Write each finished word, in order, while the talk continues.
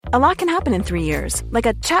A lot can happen in 3 years, like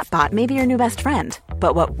a chatbot may be your new best friend.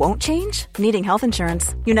 But what won't change? Needing health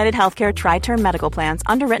insurance. United Healthcare Tri-Term Medical Plans,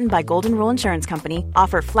 underwritten by Golden Rule Insurance Company,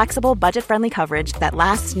 offer flexible, budget-friendly coverage that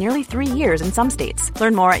lasts nearly 3 years in some states.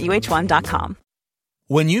 Learn more at uh1.com.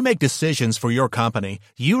 When you make decisions for your company,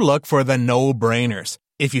 you look for the no-brainers.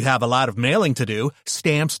 If you have a lot of mailing to do,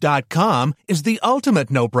 Stamps.com is the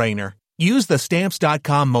ultimate no-brainer. Use the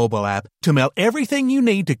Stamps.com mobile app to mail everything you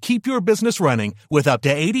need to keep your business running with up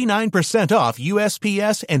to 89% off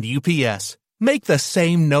USPS and UPS. Make the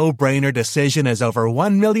same no-brainer decision as over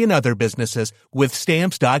 1 million other businesses with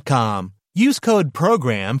Stamps.com. Use code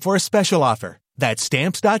PROGRAM for a special offer. That's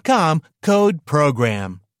Stamps.com, code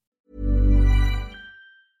PROGRAM.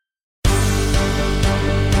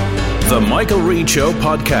 The Michael Reid Show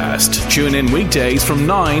podcast. Tune in weekdays from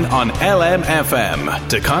 9 on LMFM.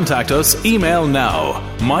 To contact us, email now,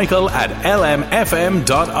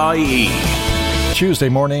 michael@lmfm.ie. Tuesday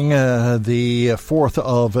morning, the 4th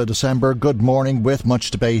of December. Good morning, with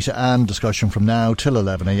much debate and discussion from now till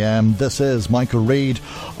 11 a.m. This is Michael Reid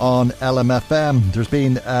on LMFM. There's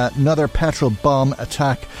been another petrol bomb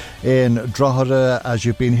attack in Drogheda. As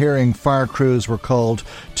you've been hearing, fire crews were called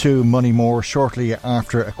to Moneymore shortly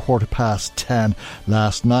after 10:15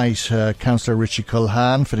 last night. Councillor Richie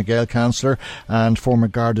Culhane, Fine Gael councillor and former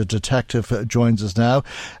Garda detective, joins us now.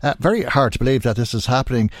 Very hard to believe that this is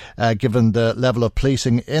happening, given the level of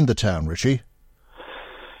policing in the town, Richie.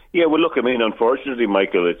 Yeah, well, look, I mean, unfortunately,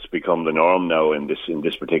 Michael, it's become the norm now in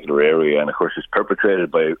this particular area, and of course, it's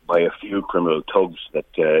perpetrated by a few criminal thugs that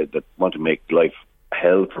want to make life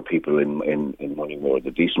hell for people in Moneymore,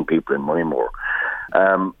 the decent people in Moneymore.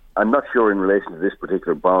 I'm not sure in relation to this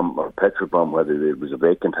particular bomb or petrol bomb whether it was a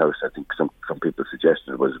vacant house. I think some people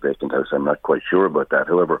suggested it was a vacant house. I'm not quite sure about that.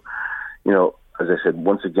 However, you know, as I said,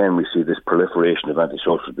 once again, we see this proliferation of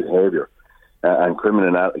antisocial behaviour and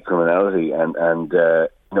criminality, and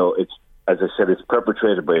you know, it's, as I said, it's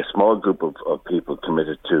perpetrated by a small group of people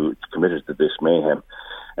committed to this mayhem.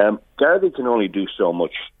 Gardaí can only do so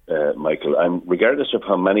much, Michael, and regardless of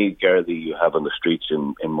how many Gardaí you have on the streets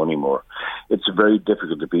in Moneymore, it's very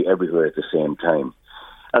difficult to be everywhere at the same time.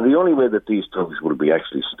 And the only way that these thugs will be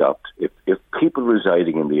actually stopped, if people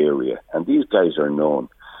residing in the area, and these guys are known,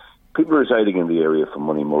 people residing in the area from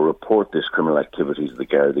Moneymore report this criminal activity to the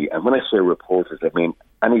Gardaí. And when I say report it, I mean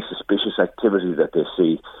any suspicious activity that they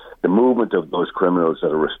see, the movement of those criminals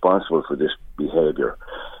that are responsible for this behaviour.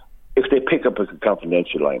 If they pick up a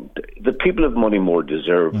confidential line, the people of Moneymore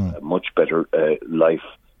deserve a much better life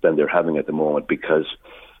than they're having at the moment, because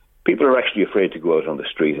people are actually afraid to go out on the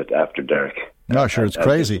street after dark. No, sure, it's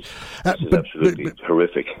crazy. This is absolutely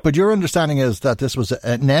horrific. But your understanding is that this was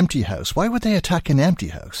an empty house. Why would they attack an empty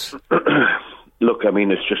house? Look, I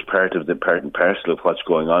mean, it's just part and parcel of what's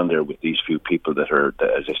going on there with these few people that are,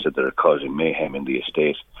 as I said, that are causing mayhem in the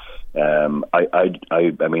estate. I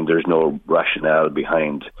mean, there's no rationale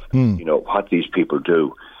behind, you know, what these people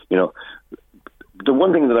do. You know, the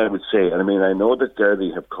one thing that I would say, and I mean, I know that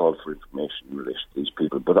Gardaí have called for information in relation to these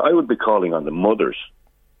people, but I would be calling on the mothers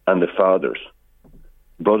and the fathers,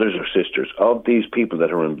 brothers or sisters of these people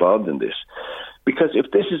that are involved in this, because if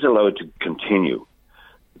this is allowed to continue,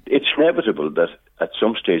 it's inevitable that at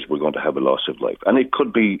some stage we're going to have a loss of life. And it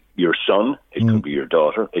could be your son, it could be your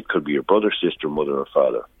daughter, it could be your brother, sister, mother or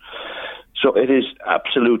father. So it is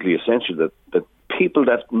absolutely essential that people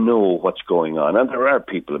that know what's going on, and there are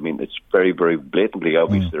people, I mean, it's very, very blatantly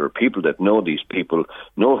obvious, there are people that know these people,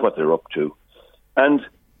 know what they're up to. And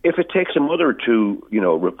if it takes a mother to, you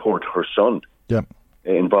know, report her son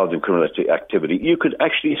involved in criminal activity, you could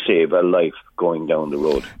actually save a life going down the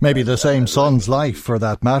road. Maybe the same son's life, for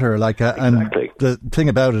that matter. Exactly. And the thing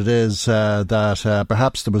about it is that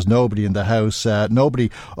perhaps there was nobody in the house, nobody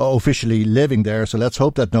officially living there. So let's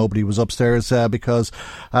hope that nobody was upstairs, because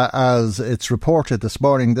as it's reported this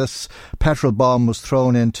morning, this petrol bomb was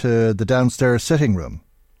thrown into the downstairs sitting room.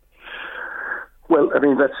 Well, I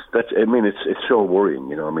mean, that's. I mean, it's so worrying,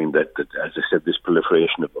 you know. I mean, that as I said, this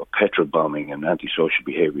proliferation of petrol bombing and antisocial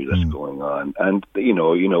behaviour that's going on, and you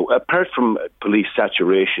know, apart from police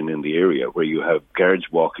saturation in the area, where you have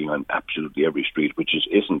guards walking on absolutely every street, which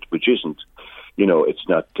isn't, you know, it's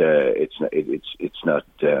not. The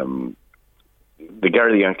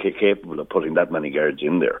Gardaí aren't capable of putting that many guards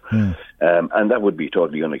in there, and that would be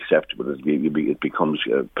totally unacceptable. It becomes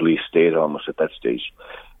a police state almost at that stage.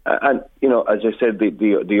 And, you know, as I said,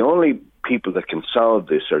 the only people that can solve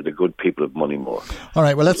this are the good people of Moneymore. All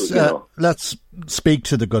right, well, let's speak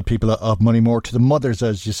to the good people of Moneymore, to the mothers,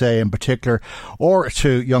 as you say, in particular, or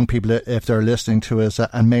to young people if they're listening to us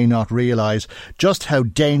and may not realise just how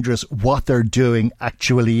dangerous what they're doing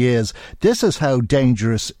actually is. This is how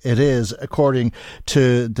dangerous it is, according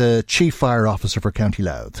to the Chief Fire Officer for County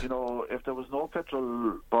Louth. You know, if there was no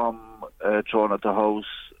petrol bomb thrown at the house,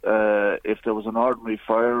 if there was an ordinary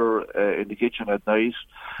fire in the kitchen at night,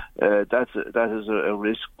 that is a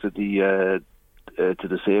risk to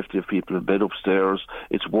the safety of people in bed upstairs.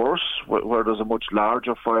 It's worse where there's a much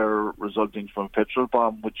larger fire resulting from a petrol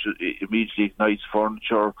bomb, which immediately ignites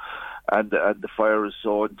furniture, and the fire is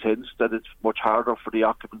so intense that it's much harder for the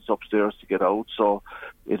occupants upstairs to get out. So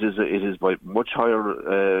it is by much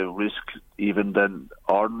higher risk even than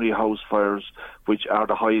ordinary house fires, which are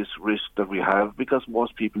the highest risk that we have, because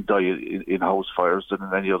most people die in house fires than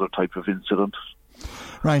in any other type of incident.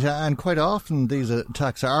 Right, and quite often these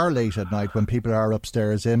attacks are late at night when people are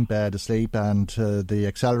upstairs in bed asleep, and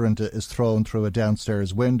the accelerant is thrown through a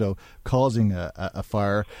downstairs window, causing a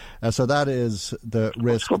fire. So that is the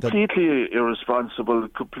risk. It's completely irresponsible.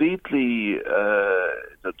 Completely,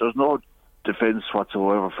 there's no defence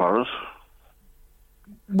whatsoever for it.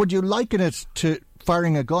 Would you liken it to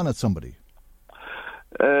firing a gun at somebody?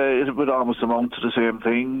 It would almost amount to the same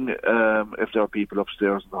thing if there are people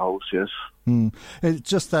upstairs in the house, yes. It's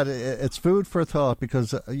just that it's food for thought,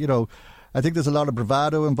 because, I think there's a lot of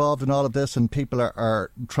bravado involved in all of this, and people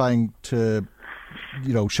are trying to,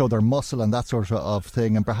 show their muscle and that sort of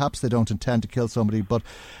thing, and perhaps they don't intend to kill somebody. But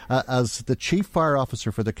as the Chief Fire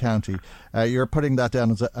Officer for the county, you're putting that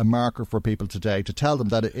down as a marker for people today, to tell them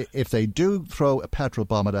that if they do throw a petrol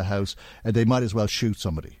bomb at a house, they might as well shoot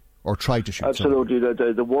somebody. Or try to shoot Absolutely.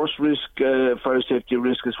 somebody. The worst risk, fire safety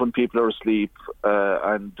risk, is when people are asleep,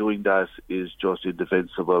 and doing that is just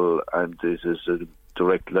indefensible, and this is a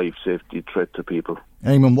direct life safety threat to people.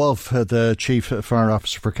 Eamon Wolfe, the Chief Fire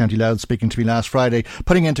Officer for County Louth, speaking to me last Friday,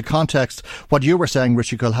 putting into context what you were saying,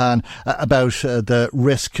 Richie Culhane, about the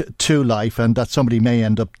risk to life, and that somebody may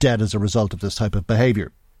end up dead as a result of this type of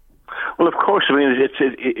behaviour. Well, of course. I mean, it's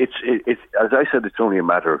as I said, it's only a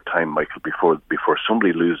matter of time, Michael, before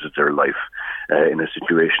somebody loses their life in a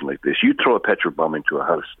situation like this. You throw a petrol bomb into a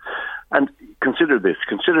house, and consider this: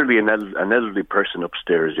 an elderly person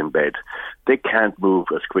upstairs in bed. They can't move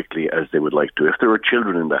as quickly as they would like to. If there are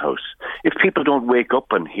children in the house, if people don't wake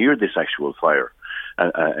up and hear this actual fire,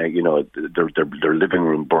 their living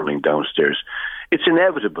room burning downstairs, it's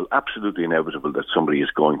inevitable, absolutely inevitable, that somebody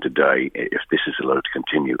is going to die if this is allowed to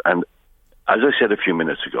continue. And as I said a few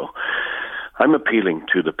minutes ago, I'm appealing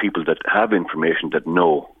to the people that have information, that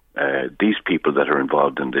know these people that are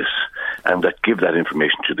involved in this, and that give that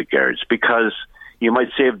information to the guards, because you might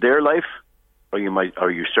save their life, or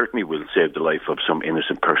you certainly will save the life of some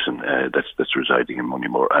innocent person that's residing in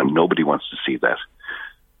Moneymore, and nobody wants to see that.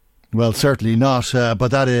 Well, certainly not,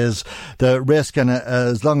 but that is the risk, and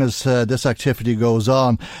as long as this activity goes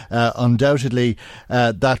on, undoubtedly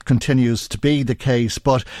that continues to be the case.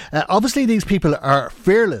 But obviously these people are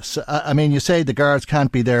fearless. I mean, you say the guards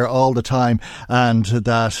can't be there all the time, and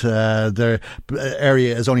that the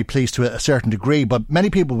area is only policed to a certain degree, but many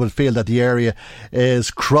people will feel that the area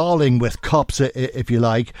is crawling with cops, if you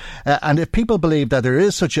like. And if people believe that there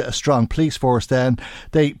is such a strong police force, then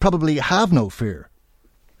they probably have no fear.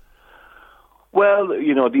 Well,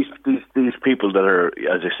 these people that are,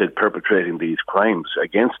 as I said, perpetrating these crimes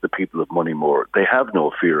against the people of Moneymore, they have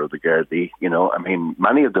no fear of the Gardaí. I mean,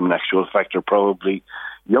 many of them, in actual fact, are probably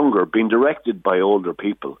younger, being directed by older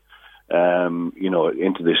people,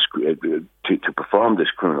 into this to perform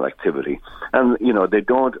this criminal activity, and they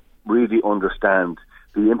don't really understand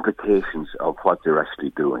the implications of what they're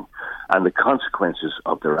actually doing and the consequences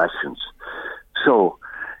of their actions. So,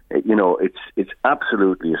 it's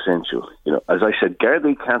absolutely essential. As I said,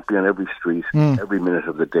 Gardaí can't be on every street every minute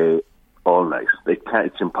of the day, all night. They can't.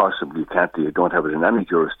 It's impossible. You can't. You don't have it in any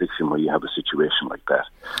jurisdiction where you have a situation like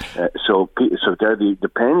that. So Gardaí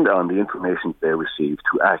depend on the information they receive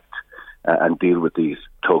to act and deal with these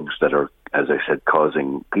thugs that are, as I said,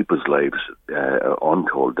 causing people's lives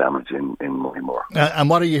untold damage in Moneymore. And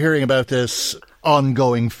what are you hearing about this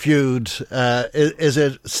ongoing feud? Is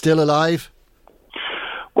it still alive?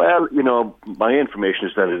 Well, my information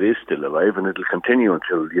is that it is still alive, and it'll continue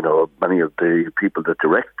until, many of the people that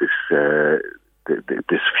direct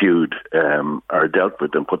this feud are dealt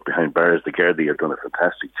with and put behind bars. The Gardaí have done a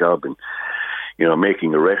fantastic job in,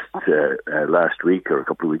 making arrests last week or a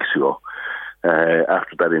couple of weeks ago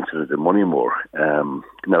after that incident in Moneymore.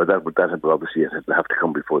 Now, that would obviously have to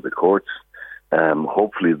come before the courts.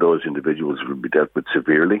 Hopefully those individuals will be dealt with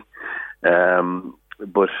severely.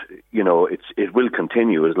 But it will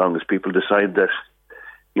continue as long as people decide that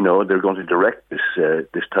they're going to direct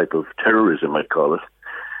this type of terrorism, I'd call it,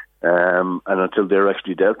 and until they're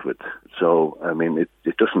actually dealt with. So I mean,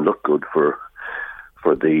 it doesn't look good for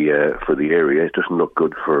the area. It doesn't look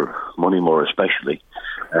good for Moneymore, especially.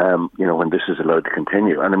 When this is allowed to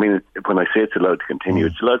continue. And I mean, when I say it's allowed to continue,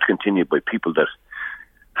 it's allowed to continue by people that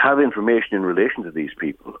have information in relation to these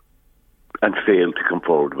people and fail to come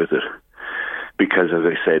forward with it. Because, as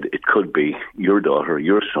I said, it could be your daughter,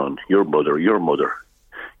 your son, your mother, your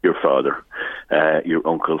father, your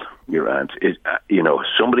uncle, your aunt.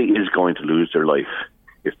 Somebody is going to lose their life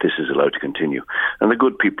if this is allowed to continue. And the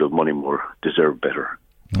good people of Moneymore deserve better.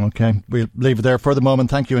 OK, we'll leave it there for the moment.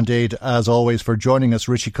 Thank you indeed, as always, for joining us.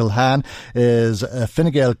 Richie Culhane is a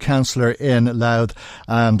Fine Gael councillor in Louth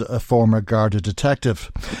and a former Garda detective.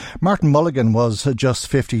 Martin Mulligan was just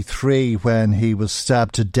 53 when he was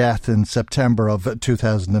stabbed to death in September of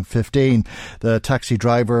 2015. The taxi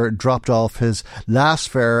driver dropped off his last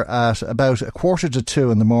fare at about 1:45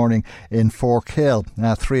 in the morning in Forkhill.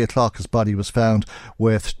 At 3 o'clock, his body was found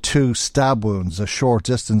with 2 stab wounds a short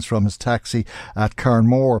distance from his taxi at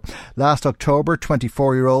Carnmore. Last October,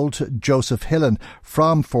 24-year-old Joseph Hillen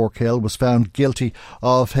from Forkhill was found guilty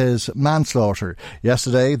of his manslaughter.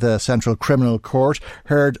 Yesterday, the Central Criminal Court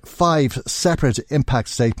heard 5 separate impact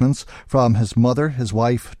statements from his mother, his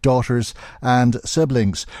wife, daughters and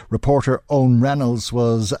siblings. Reporter Owen Reynolds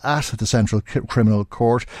was at the Central Criminal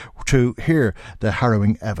Court to hear the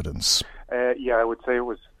harrowing evidence. I would say it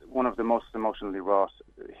was one of the most emotionally wrought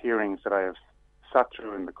hearings that I have sat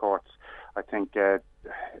through in the courts. I think the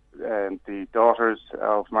daughters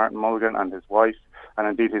of Martin Mulligan and his wife, and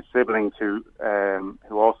indeed his siblings, who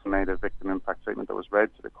also made a victim impact statement that was read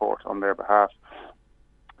to the court on their behalf,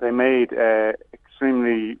 they made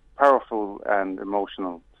extremely powerful and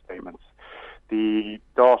emotional statements. The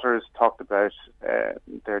daughters talked about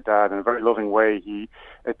their dad in a very loving way. He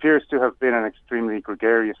appears to have been an extremely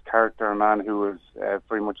gregarious character, a man who was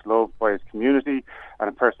very much loved by his community and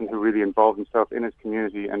a person who really involved himself in his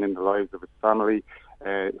community and in the lives of his family.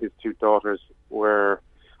 His 2 daughters were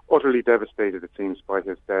utterly devastated, it seems, by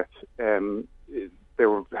his death. They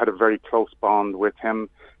had a very close bond with him.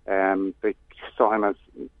 They saw him as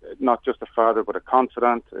not just a father, but a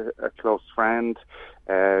confidant, a close friend.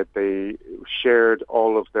 They shared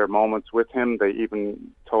all of their moments with him. They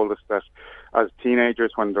even told us that as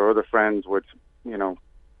teenagers, when their other friends would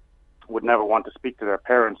never want to speak to their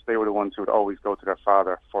parents, they were the ones who would always go to their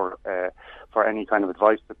father for any kind of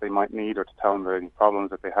advice that they might need or to tell him about any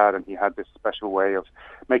problems that they had. And he had this special way of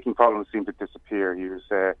making problems seem to disappear. He was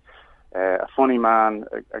a funny man,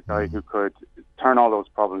 a guy who could turn all those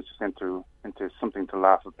problems just into something to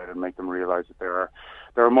laugh about and make them realise that there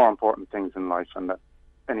are more important things in life, and that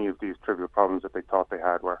any of these trivial problems that they thought they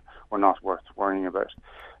had were not worth worrying about.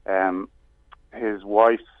 His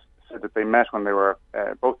wife said that they met when they were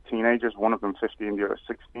both teenagers, one of them 15, the other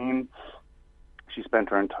 16. She spent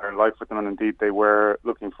her entire life with them, and indeed they were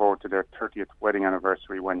looking forward to their 30th wedding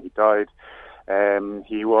anniversary when he died.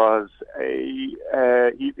 He was he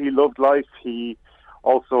loved life. He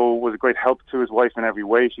also was a great help to his wife in every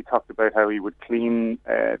way. She talked about how he would clean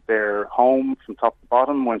their home from top to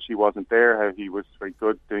bottom when she wasn't there, how he was very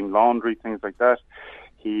good doing laundry, things like that.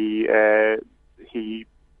 He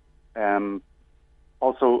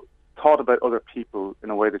also thought about other people in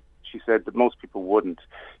a way that she said that most people wouldn't.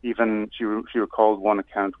 Even she recalled one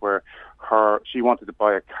account where she wanted to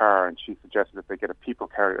buy a car and she suggested that they get a people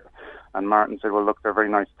carrier. And Martin said, well, look, they're very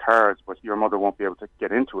nice cars, but your mother won't be able to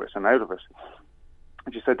get into it and out of it.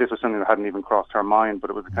 And she said this was something that hadn't even crossed her mind, but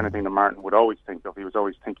it was the kind of thing that Martin would always think of. He was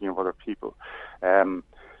always thinking of other people.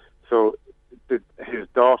 So his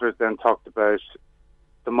daughters then talked about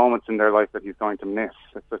the moments in their life that he's going to miss,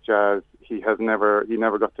 such as he never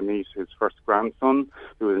got to meet his first grandson,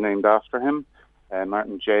 who was named after him,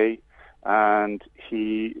 Martin J. And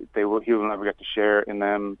he will never get to share in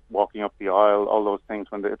them walking up the aisle, all those things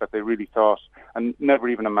that they really thought and never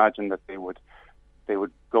even imagined that they would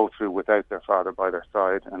go through without their father by their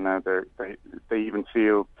side. And now they even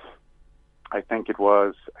feel, I think it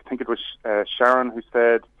was Sharon who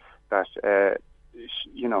said that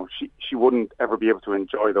she wouldn't ever be able to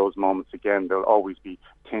enjoy those moments again. They'll always be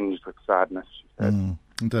tinged with sadness, she said.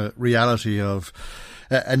 The reality of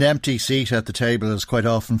an empty seat at the table, as quite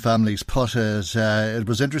often families put it. It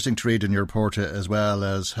was interesting to read in your report as well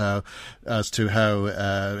as to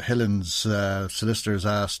how Hillen's solicitors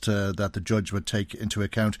asked that the judge would take into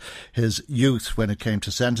account his youth when it came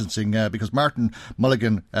to sentencing, because Martin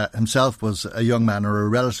Mulligan himself was a young man, or a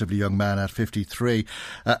relatively young man, at 53,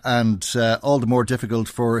 and all the more difficult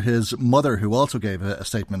for his mother, who also gave a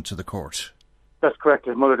statement to the court. That's correct.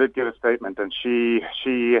 His mother did give a statement, and she,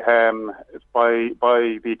 by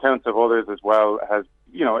the accounts of others as well, has,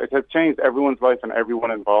 it has changed everyone's life, and everyone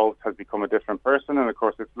involved has become a different person. And of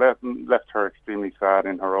course, it's left her extremely sad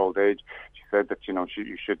in her old age. She said that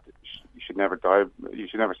you should never die. You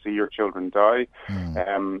should never see your children die,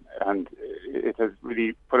 and it has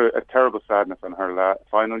really put a terrible sadness on her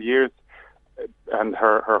final years. And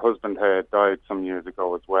her husband had died some years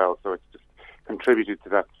ago as well, so it's just contributed to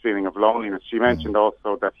that feeling of loneliness. She mentioned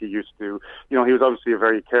also that he used to, he was obviously a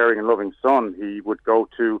very caring and loving son. He would go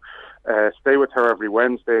to stay with her every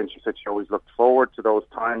Wednesday, and she said she always looked forward to those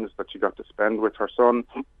times that she got to spend with her son.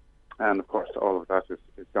 And of course, all of that is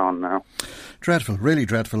gone now. Dreadful, really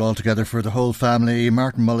dreadful altogether for the whole family.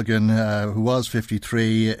 Martin Mulligan, who was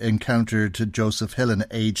 53, encountered Joseph Hillen,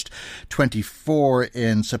 aged 24,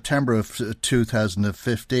 in September of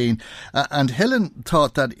 2015. And Hillen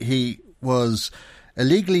thought that he was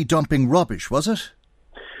illegally dumping rubbish, was it?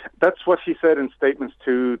 That's what he said in statements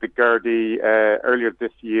to the Gardaí earlier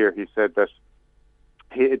this year. He said that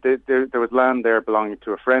there was land there belonging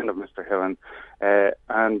to a friend of Mr. Hillen,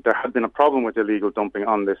 and there had been a problem with illegal dumping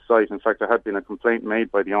on this site. In fact, there had been a complaint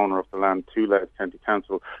made by the owner of the land to Louth County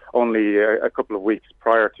Council only a couple of weeks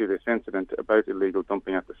prior to this incident about illegal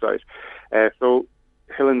dumping at the site. So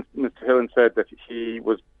Mr. Hillen said that he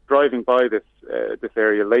was driving by this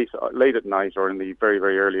area late at night, or in the very,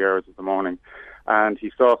 very early hours of the morning, and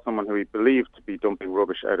he saw someone who he believed to be dumping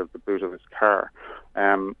rubbish out of the boot of his car.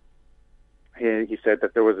 He said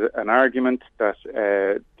that there was an argument that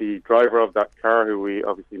the driver of that car, who we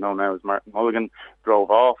obviously know now as Martin Mulligan,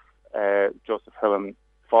 drove off. Joseph Hillen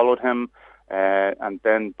followed him, and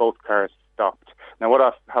then both cars stopped. Now, what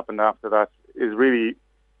happened after that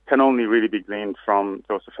can only really be gleaned from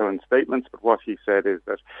Joseph Hillen's statements, but what he said is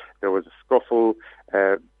that there was a scuffle,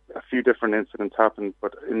 a few different incidents happened,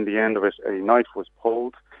 but in the end of it, a knife was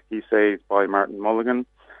pulled, he says, by Martin Mulligan,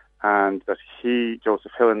 and that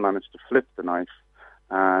Joseph Hillen, managed to flip the knife,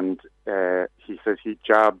 and he says he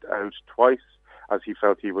jabbed out twice as he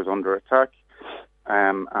felt he was under attack,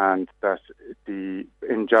 and that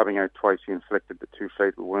in jabbing out twice he inflicted the 2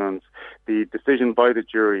 fatal wounds. The decision by the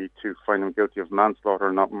jury to find him guilty of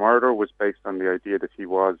manslaughter, not murder, was based on the idea that he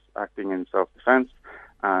was acting in self-defence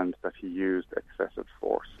and that he used excessive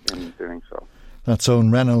force in doing so. That's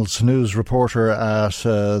Owen Reynolds, news reporter at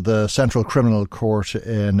the Central Criminal Court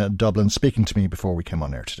in Dublin, speaking to me before we came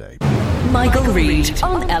on air today. Michael Reid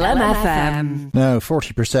on LMFM. Now,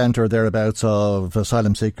 40% or thereabouts of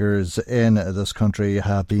asylum seekers in this country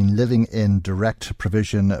have been living in direct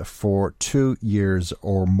provision for 2 years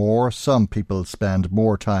or more. Some people spend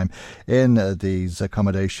more time in these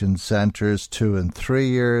accommodation centres, 2 and 3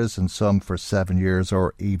 years, and some for 7 years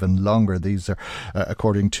or even longer. These are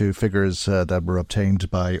according to figures that were obtained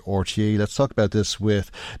by RTE. Let's talk about this with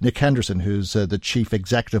Nick Henderson, who's the Chief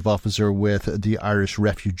Executive Officer with the Irish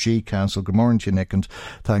Refugee Council. Good morning to you, Nick, and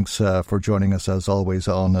thanks for joining us as always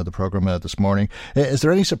on the programme this morning. Is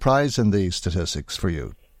there any surprise in these statistics for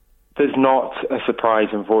you? There's not a surprise,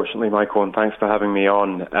 unfortunately, Michael, and thanks for having me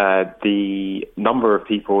on. The number of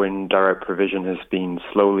people in direct provision has been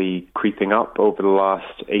slowly creeping up over the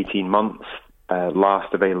last 18 months.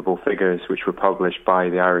 Last available figures, which were published by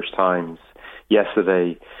the Irish Times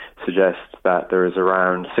yesterday, suggest that there is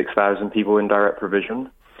around 6,000 people in direct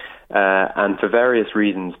provision. And for various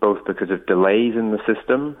reasons, both because of delays in the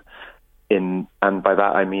system, and by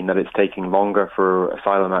that I mean that it's taking longer for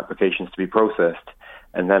asylum applications to be processed.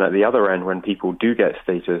 And then at the other end, when people do get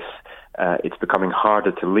status, it's becoming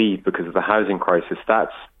harder to leave because of the housing crisis.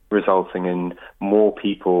 That's resulting in more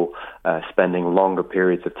people spending longer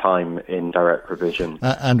periods of time in direct provision.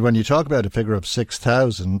 And when you talk about a figure of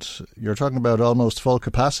 6,000, you're talking about almost full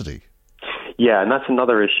capacity. Yeah, and that's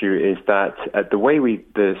another issue, is that the way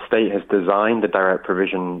the state has designed the direct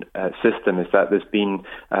provision system is that there's been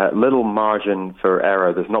little margin for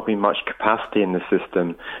error. There's not been much capacity in the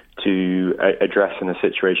system to address in a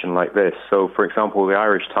situation like this. So, for example, the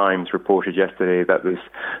Irish Times reported yesterday that there's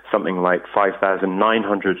something like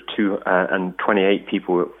 5,928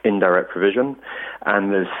 people in direct provision,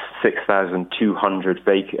 and there's 6,200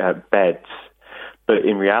 beds. But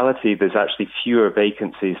in reality, there's actually fewer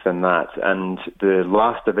vacancies than that. And the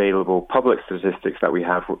last available public statistics that we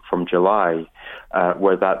have from July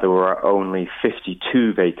were that there were only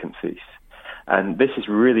 52 vacancies. And this is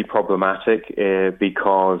really problematic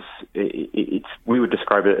because we would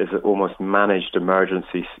describe it as an almost managed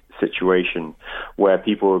emergency situation where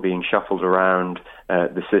people are being shuffled around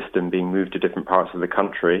the system, being moved to different parts of the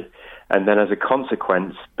country. And then as a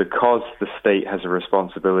consequence, because the state has a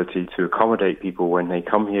responsibility to accommodate people when they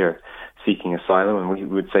come here seeking asylum, and we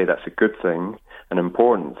would say that's a good thing, an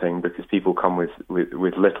important thing, because people come with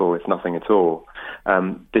little, if nothing at all.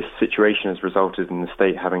 This situation has resulted in the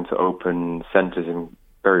state having to open centres in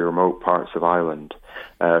very remote parts of Ireland.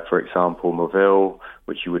 For example, Moville,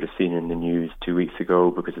 which you would have seen in the news 2 weeks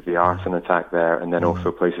ago because of the arson attack there, and then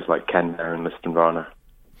also places like Kenmare and Lisdoonvarna.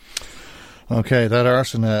 Okay, that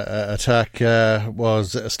arson attack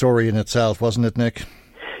was a story in itself, wasn't it, Nick?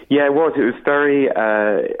 Yeah, it was. It was very,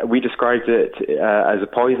 we described it as a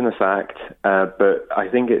poisonous act, but I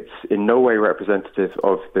think it's in no way representative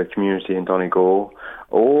of the community in Donegal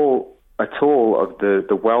or at all of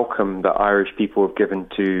the welcome that Irish people have given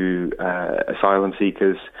to asylum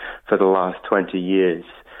seekers for the last 20 years.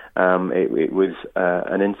 It was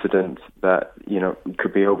an incident that,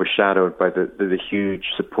 could be overshadowed by the huge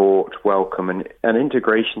support, welcome and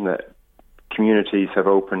integration that communities have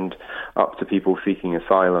opened up to people seeking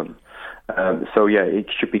asylum. It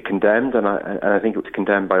should be condemned, and I think it was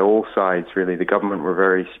condemned by all sides, really. The government were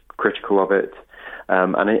very critical of it.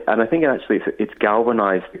 And I think actually it's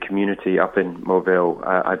galvanised the community up in Moville.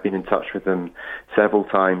 I've been in touch with them several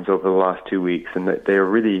times over the last 2 weeks, and they are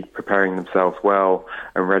really preparing themselves well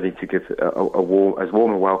and ready to give as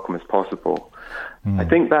warm a welcome as possible. I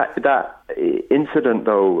think that incident,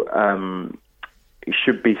 though,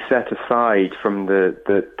 should be set aside from the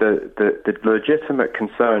legitimate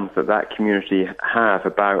concerns that community have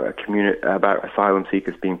about about asylum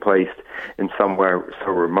seekers being placed in somewhere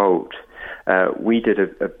so remote. We did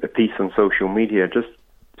a piece on social media just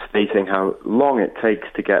stating how long it takes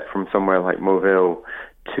to get from somewhere like Moville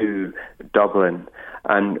to Dublin,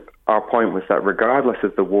 and our point was that regardless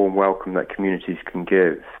of the warm welcome that communities can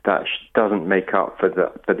give, that doesn't make up for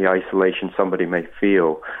the isolation somebody may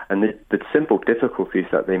feel, and the simple difficulties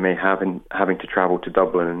that they may have in having to travel to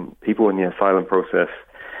Dublin. And people in the asylum process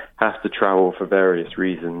have to travel for various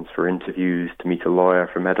reasons, for interviews, to meet a lawyer,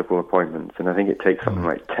 for medical appointments, and I think it takes something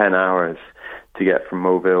like 10 hours to get from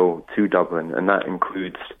Moville to Dublin, and that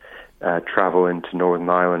includes travel into Northern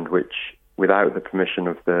Ireland, which without the permission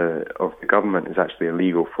of the government is actually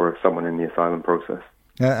illegal for someone in the asylum process.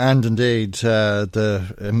 And indeed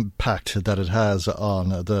the impact that it has on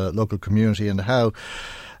the local community, and how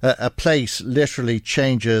a place literally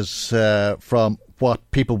changes from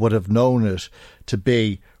what people would have known it to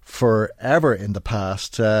be forever in the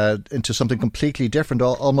past into something completely different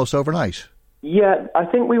almost overnight. Yeah, I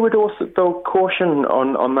think we would also, though, caution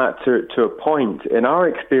on that to a point. In our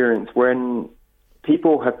experience, when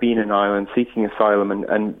people have been in Ireland seeking asylum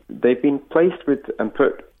and they've been placed with and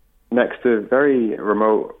put next to very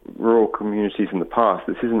remote rural communities in the past,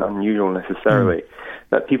 this isn't unusual necessarily,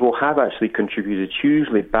 that people have actually contributed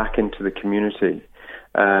hugely back into the community.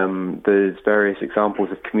 There's various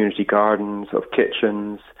examples of community gardens, of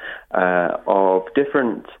kitchens, of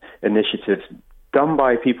different initiatives done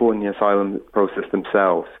by people in the asylum process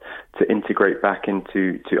themselves to integrate back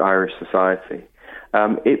into Irish society.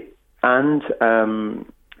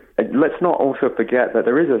 Let's not also forget that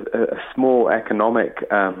there is a small economic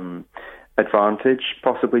advantage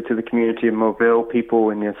possibly to the community in Moville. People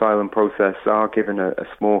in the asylum process are given a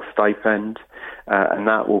small stipend, and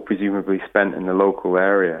that will presumably be spent in the local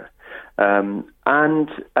area. The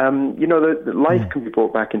life can be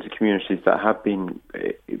brought back into communities that have been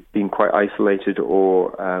quite isolated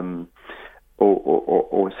or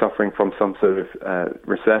suffering from some sort of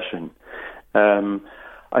recession.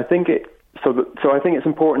 I think it's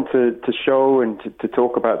important to show and to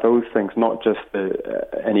talk about those things, not just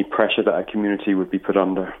any pressure that a community would be put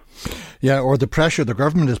under. Yeah, or the pressure the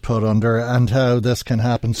government is put under, and how this can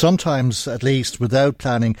happen, sometimes at least without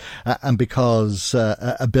planning, and because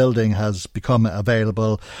a building has become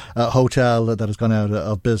available, a hotel that has gone out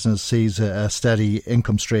of business sees a steady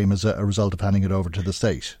income stream as a result of handing it over to the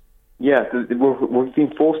state. Yeah, we've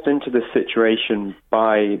been forced into this situation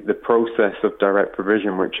by the process of direct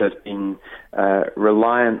provision, which has been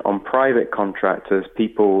reliant on private contractors,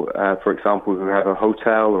 people, for example, who have a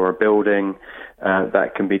hotel or a building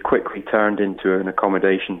that can be quickly turned into an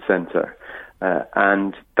accommodation centre.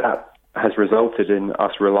 And that has resulted in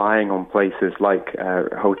us relying on places like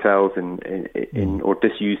hotels or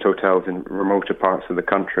disused hotels in remoter parts of the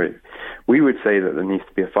country. We would say that there needs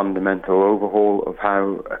to be a fundamental overhaul of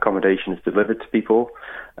how accommodation is delivered to people,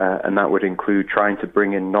 and that would include trying to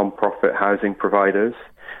bring in non-profit housing providers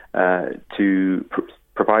to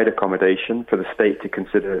provide accommodation, for the state to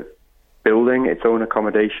consider building its own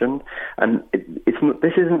accommodation. And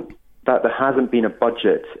this isn't that there hasn't been a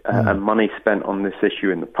budget and money spent on this issue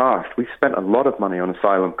in the past. We've spent a lot of money on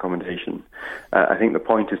asylum accommodation. I think the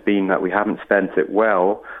point has been that we haven't spent it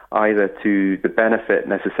well, either to the benefit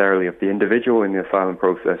necessarily of the individual in the asylum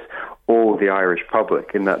process or the Irish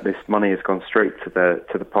public, in that this money has gone straight to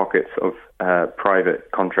the pockets of private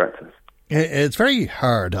contractors. It's very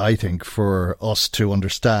hard, I think, for us to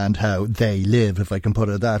understand how they live, if I can put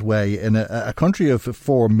it that way. In a country of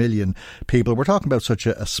 4 million people, we're talking about such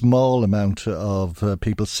a small amount of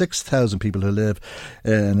people, 6,000 people who live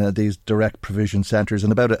in these direct provision centres,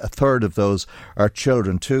 and about a third of those are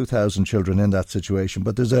children, 2,000 children in that situation.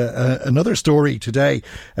 But there's another story today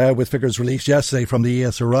with figures released yesterday from the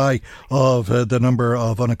ESRI of the number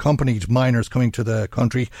of unaccompanied minors coming to the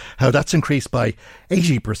country, how that's increased by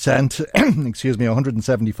 80%.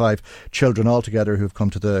 175 children altogether who've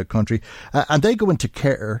come to the country, and they go into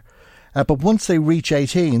care, but once they reach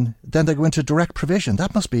 18, then they go into direct provision.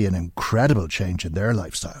 That must be an incredible change in their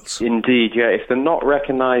lifestyles. Indeed, yeah. If they're not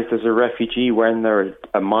recognised as a refugee when they're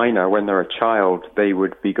a minor, when they're a child, they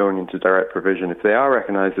would be going into direct provision. If they are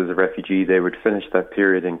recognised as a refugee, they would finish their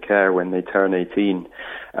period in care when they turn 18,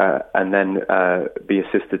 and then be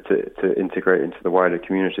assisted to integrate into the wider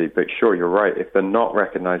community. But sure, you're right. If they're not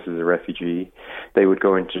recognised as a refugee, they would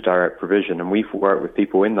go into direct provision. And we've worked with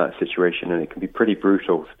people in that situation, and it can be pretty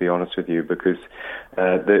brutal, to be honest with you, because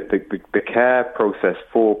the care process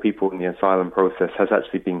for people in the asylum process has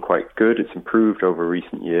actually been quite good. It's improved over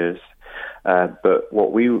recent years. But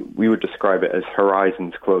what we would describe it as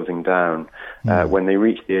horizons closing down. When they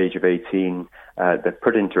reach the age of 18, they're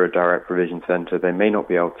put into a direct provision centre. They may not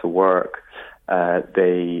be able to work.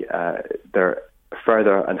 Their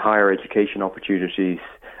further and higher education opportunities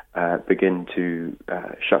begin to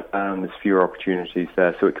shut down. There's fewer opportunities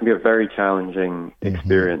there. So it can be a very challenging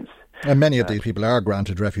experience. And many of these people are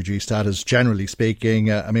granted refugee status, generally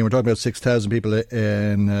speaking. I mean, we're talking about 6,000 people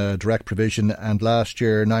in direct provision, and last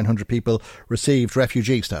year 900 people received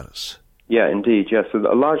refugee status. Yeah, indeed. Yeah, so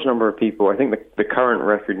a large number of people. I think the current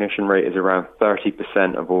recognition rate is around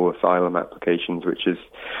 30% of all asylum applications, which is,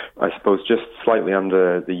 I suppose, just slightly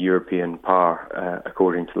under the European par,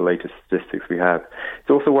 according to the latest statistics we have. It's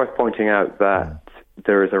also worth pointing out that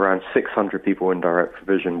there is around 600 people in direct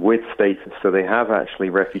provision with status, so they have actually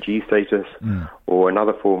refugee status or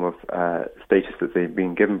another form of status that they've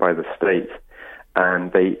been given by the state,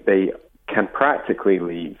 and they can practically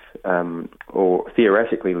leave, or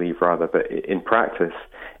theoretically leave rather, but in practice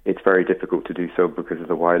it's very difficult to do so because of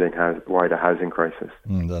the wider housing crisis.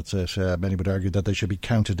 That's it. Many would argue that they should be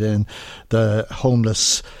counted in the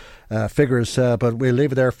homeless figures, but we'll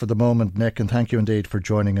leave it there for the moment, Nick, and thank you indeed for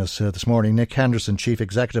joining us this morning. Nick Henderson, Chief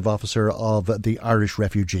Executive Officer of the Irish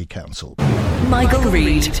Refugee Council. Michael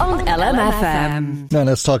Reid on LMFM. Now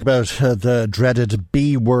let's talk about the dreaded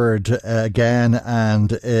B word again,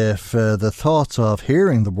 and if the thoughts of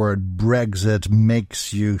hearing the word Brexit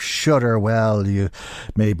makes you shudder, well, you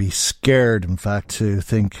may be scared, in fact, to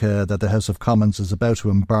think that the House of Commons is about to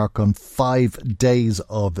embark on 5 days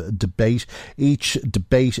of debate. Each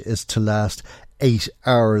debate is to last 8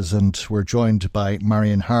 hours, and we're joined by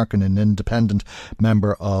Marion Harkin, an independent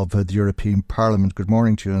member of the European Parliament. Good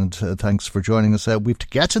morning to you, and thanks for joining us. We've to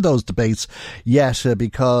get to those debates yet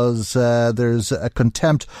because there's a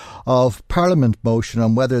contempt of Parliament motion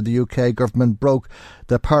on whether the UK government broke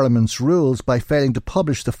the Parliament's rules by failing to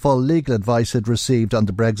publish the full legal advice it received on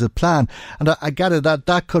the Brexit plan. And I gather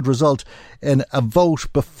that could result in a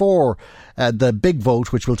vote before the big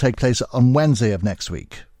vote, which will take place on Wednesday of next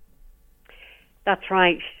week. That's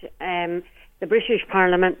right. The British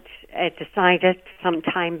Parliament decided some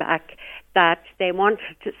time back that they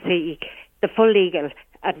wanted to see the full legal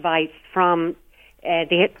advice from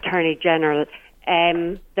the Attorney General.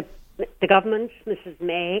 The government, Mrs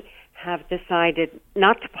May, have decided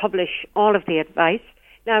not to publish all of the advice.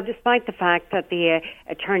 Now, despite the fact that the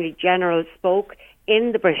Attorney General spoke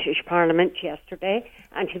in the British Parliament yesterday,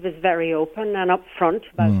 and he was very open and upfront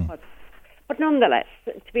about what. But nonetheless,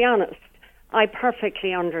 to be honest, I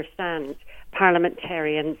perfectly understand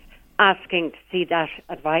parliamentarians asking to see that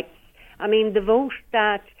advice. I mean, the vote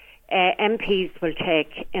that MPs will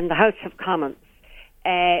take in the House of Commons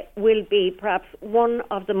will be perhaps one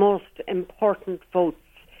of the most important votes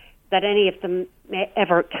that any of them may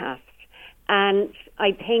ever cast. And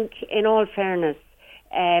I think, in all fairness,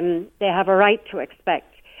 they have a right to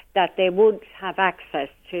expect that they would have access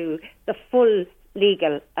to the full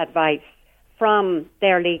legal advice from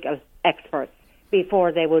their legal experts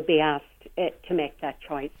before they would be asked to make that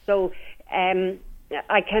choice. So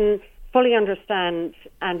I can fully understand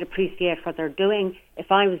and appreciate what they're doing.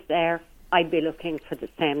 If I was there, I'd be looking for the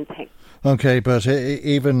same thing. OK, but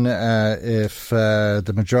even if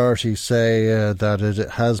the majority say that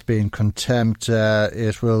it has been contempt,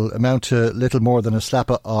 it will amount to little more than a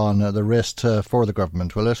slap on the wrist for the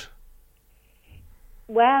government, will it?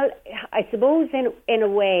 Well, I suppose in a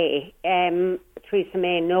way, Theresa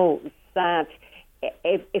May knows that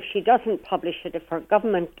if she doesn't publish it, if her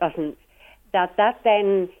government doesn't, that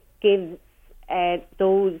then gives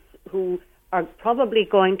those who are probably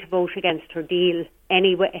going to vote against her deal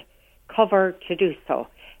anyway cover to do so,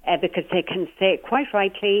 because they can say quite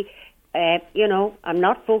rightly, I'm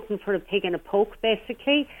not voting for a pig in a poke,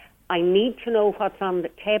 basically. I need to know what's on the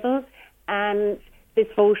table, and this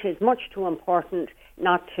vote is much too important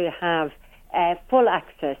not to have full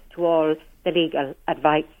access to all the legal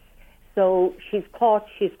advice. So she's caught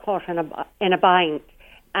in a bind.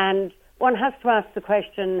 And one has to ask the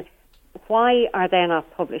question, why are they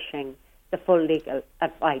not publishing the full legal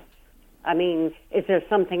advice? I mean, is there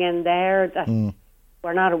something in there that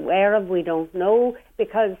we're not aware of, we don't know?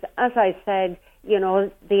 Because, as I said,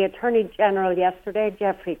 the Attorney General yesterday,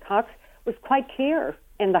 Geoffrey Cox, was quite clear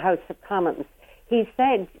in the House of Commons. He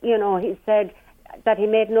said that he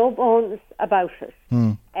made no bones about it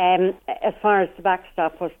as far as the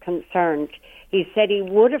backstop was concerned. He said he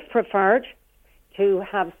would have preferred to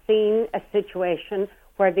have seen a situation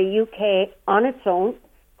where the UK on its own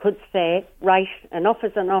could say, right, enough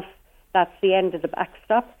is enough, that's the end of the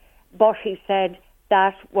backstop. But he said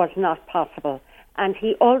that was not possible. And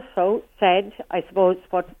he also said, I suppose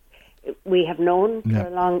what we have known for a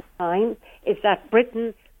long time, is that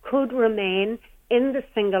Britain could remain in the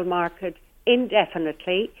single market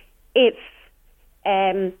indefinitely if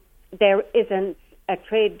there isn't a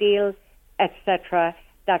trade deal, etc.,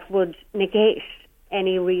 that would negate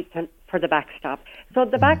any reason for the backstop. So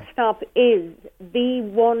the backstop is the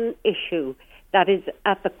one issue that is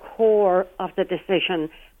at the core of the decision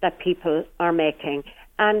that people are making.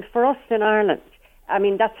 And for us in Ireland, I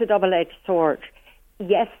mean, that's a double-edged sword.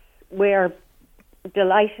 Yes, we're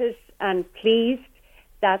delighted and pleased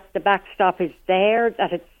that the backstop is there,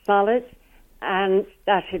 that it's solid, and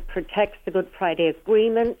that it protects the Good Friday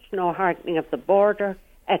Agreement, no hardening of the border,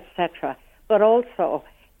 etc. But also,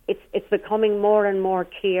 it's becoming more and more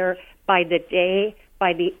clear by the day,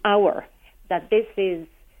 by the hour, that this is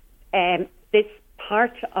this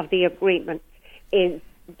part of the agreement is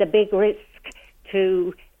the big risk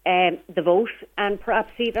to the vote, and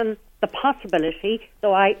perhaps even the possibility,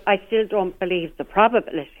 though I still don't believe the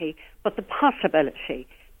probability, but the possibility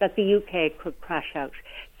that the UK could crash out.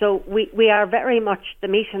 So we are very much the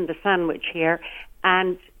meat and the sandwich here,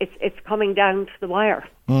 and it's coming down to the wire.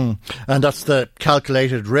 And that's the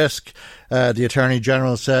calculated risk the Attorney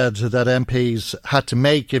General said that MPs had to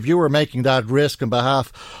make. If you were making that risk on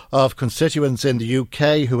behalf of constituents in the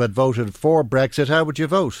UK who had voted for Brexit, how would you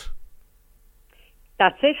vote?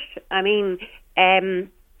 That's it. I mean,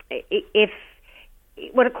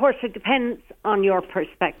 well, of course, it depends on your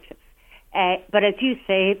perspective. But as you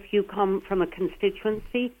say, if you come from a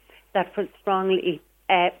constituency that was strongly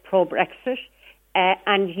pro-Brexit,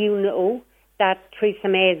 and you know that Theresa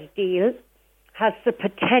May's deal has the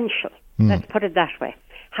potential, let's put it that way,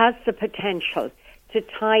 has the potential to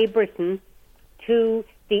tie Britain to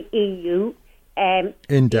the EU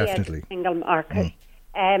indefinitely, the single market,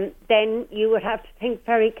 then you would have to think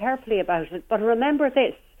very carefully about it. But remember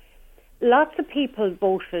this, lots of people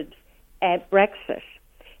voted Brexit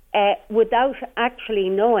without actually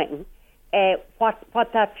knowing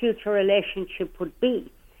what that future relationship would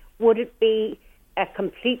be. Would it be a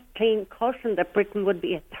complete clean cut and that Britain would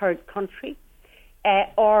be a third country?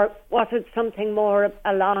 Or was it something more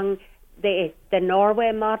along the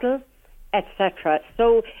Norway model, etc.?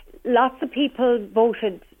 So lots of people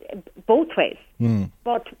voted both ways,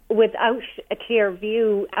 but without a clear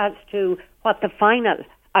view as to what the final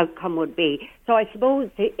outcome would be. So I suppose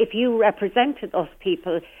if you represented those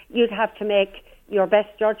people, you'd have to make your best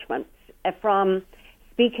judgments from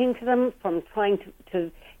speaking to them, from trying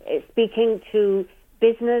to speaking to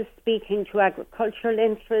business, speaking to agricultural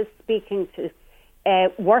interests, speaking to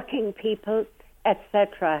working people,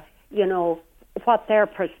 etc., what their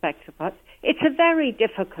perspective was. It's a very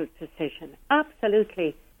difficult decision,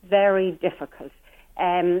 absolutely very difficult.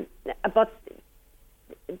 But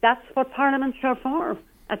that's what parliaments are for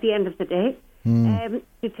at the end of the day.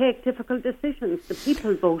 to take difficult decisions. The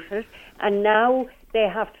people voted, and now they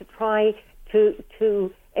have to try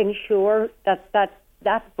to ensure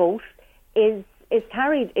that vote is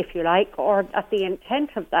carried, if you like, or that the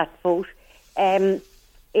intent of that vote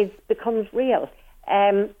becomes real.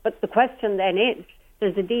 But the question then is,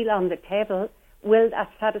 there's a deal on the table. Will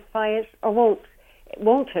that satisfy it or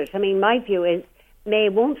won't it? I mean, my view is May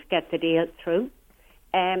won't get the deal through.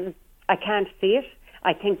 I can't see it.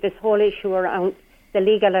 I think this whole issue around the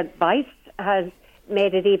legal advice has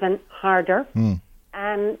made it even harder.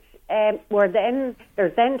 And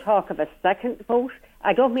there's then talk of a second vote.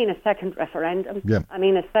 I don't mean a second referendum. Yeah. I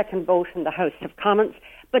mean a second vote in the House of Commons.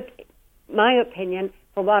 But my opinion,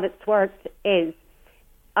 for what it's worth, is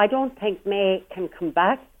I don't think May can come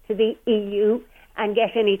back to the EU and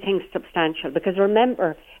get anything substantial. Because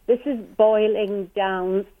remember, this is boiling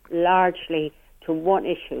down largely to one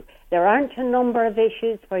issue. There aren't a number of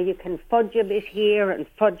issues where you can fudge a bit here and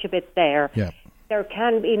fudge a bit there. Yeah. There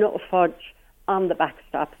can be no fudge on the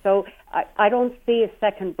backstop. So I don't see a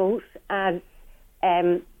second vote as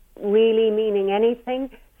really meaning anything.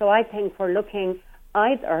 So I think we're looking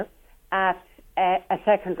either at a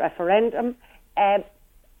second referendum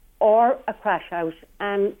or a crash out.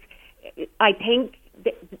 And I think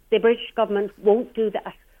the British government won't do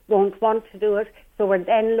that, won't want to do it. So we're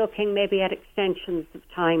then looking maybe at extensions of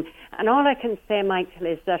time. And all I can say, Michael,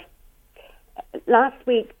 is that last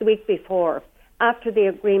week, the week before, after the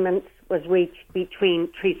agreement was reached between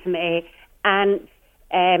Theresa May and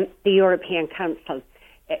the European Council,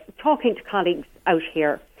 talking to colleagues out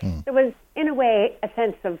here, there was, in a way, a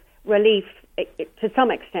sense of relief to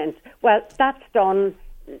some extent. Well, that's done.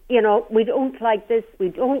 You know, we don't like this, we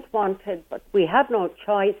don't want it, but we have no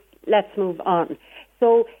choice. Let's move on.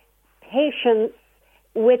 So patience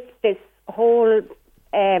with this whole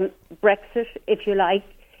Brexit, if you like.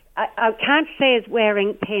 I can't say it's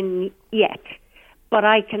wearing thin yet, but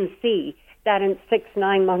I can see that in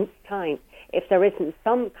 6-9 months' time, if there isn't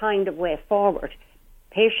some kind of way forward,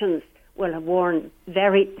 patience will have worn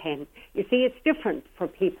very thin. You see, it's different for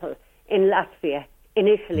people in Latvia, in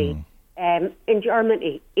Italy, in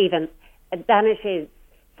Germany even, than it is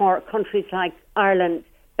for countries like Ireland,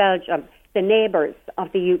 Belgium, the neighbours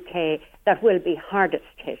of the UK that will be hardest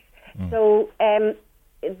hit. So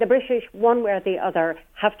the British, one way or the other,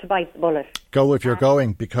 have to bite the bullet. Go if you're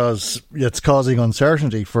going, because it's causing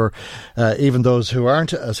uncertainty for even those who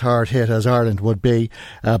aren't as hard hit as Ireland would be,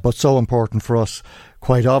 but so important for us,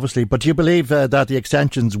 quite obviously. But do you believe that the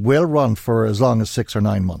extensions will run for as long as 6 or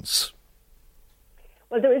 9 months?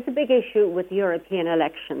 Well, there is a big issue with European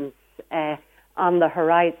elections on the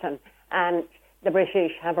horizon, and the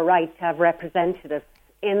British have a right to have representatives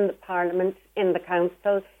in the Parliament, in the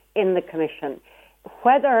Council, in the Commission.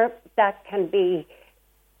 Whether that can be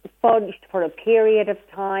fudged for a period of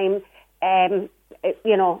time, I'm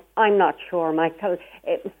not sure, Michael.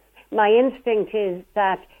 My instinct is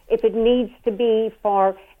that if it needs to be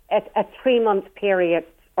for a 3-month period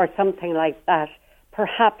or something like that,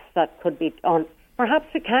 perhaps that could be done. Perhaps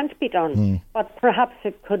it can't be done, but perhaps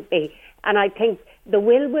it could be. And I think the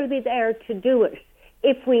will be there to do it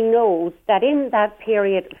if we know that in that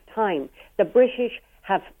period of time, the British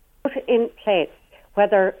have put in place,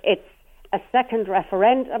 whether it's a second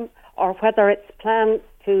referendum or whether it's plans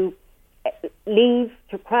to leave,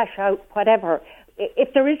 to crash out, whatever.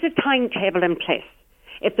 If there is a timetable in place,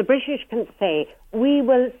 if the British can say, we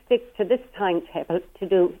will stick to this timetable to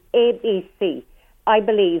do A, B, C, I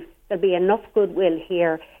believe there'll be enough goodwill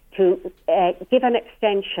here to give an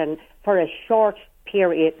extension for a short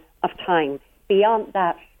period of time. Beyond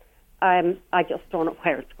that, I just don't know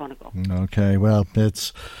where it's going to go. Okay, well,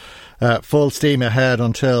 it's full steam ahead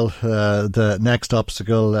until the next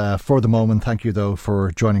obstacle. For the moment, thank you, though,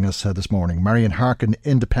 for joining us this morning. Marion Harkin,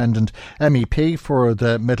 Independent MEP for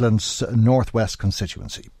the Midlands North West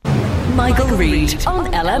constituency. Michael Reid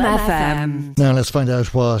on LMFM. Now let's find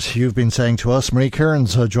out what you've been saying to us. Marie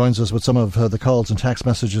Kearns joins us with some of the calls and text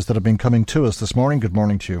messages that have been coming to us this morning. Good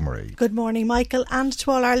morning to you, Marie. Good morning, Michael, and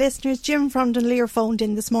to all our listeners. Jim from Dunleer phoned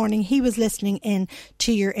in this morning. He was listening in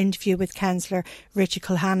to your interview with Councillor Richie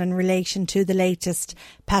Culhane in relation to the latest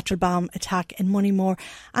petrol bomb attack in Moneymore,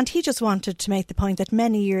 and he just wanted to make the point that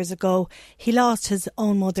many years ago he lost his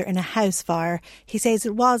own mother in a house fire. He says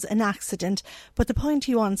it was an accident, but the point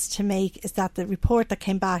he wants to make is that the report that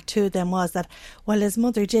came back to them was that while his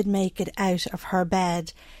mother did make it out of her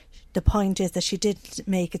bed, the point is that she did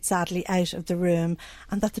make it sadly out of the room,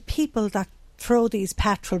 and that the people that throw these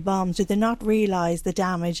petrol bombs? Do they not realise the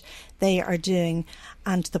damage they are doing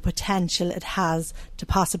and the potential it has to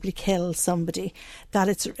possibly kill somebody? That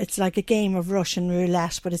it's like a game of Russian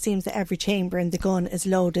roulette, but it seems that every chamber in the gun is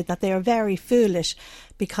loaded, that they are very foolish,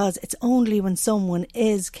 because it's only when someone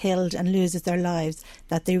is killed and loses their lives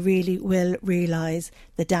that they really will realise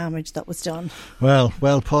the damage that was done.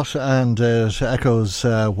 Well put, and it echoes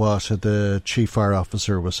what the Chief Fire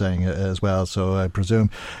Officer was saying as well, so I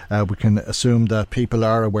presume we can assume that people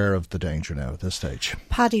are aware of the danger now at this stage.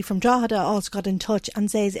 Paddy from Drogheda also got in touch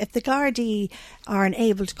and says if the Gardaí are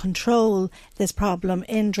unable to control this problem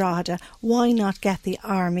in Drogheda, why not get the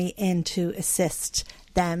army in to assist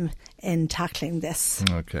them in tackling this?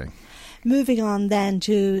 Okay. Moving on then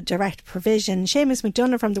to direct provision, Seamus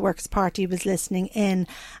McDonough from the Workers' Party was listening in,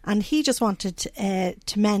 and he just wanted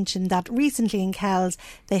to mention that recently in Kells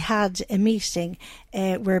they had a meeting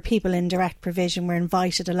where people in direct provision were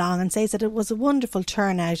invited along, and says that it was a wonderful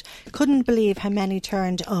turnout. Couldn't believe how many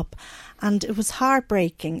turned up. And it was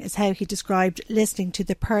heartbreaking, is how he described listening to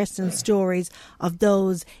the personal stories of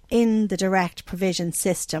those in the direct provision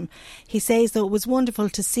system. He says, though, it was wonderful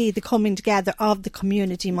to see the coming together of the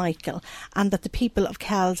community, Michael, and that the people of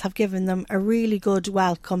Kells have given them a really good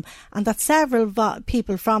welcome, and that several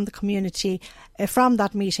people from the community from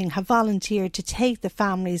that meeting have volunteered to take the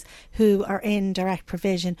families who are in direct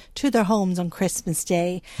provision to their homes on Christmas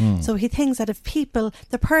Day. So he thinks that if people,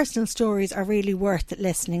 the personal stories are really worth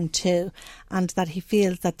listening to, and that he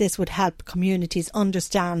feels that this would help communities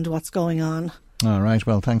understand what's going on. All right,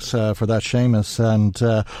 well, thanks for that, Seamus,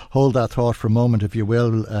 and hold that thought for a moment, if you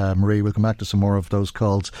will, Marie. We'll come back to some more of those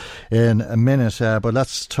calls in a minute, but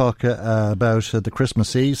let's talk about the Christmas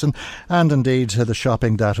season and indeed the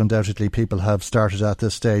shopping that undoubtedly people have started at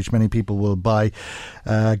this stage. Many people will buy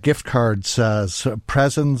gift cards as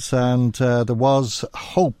presents, and there was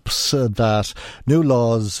hopes that new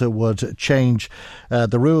laws would change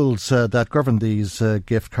the rules that govern these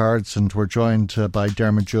gift cards, and we're joined by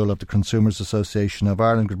Dermot Jewell of the Consumers Association of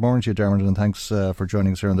Ireland. Good morning to you, Dermot, and thanks for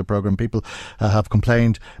joining us here on the programme. People have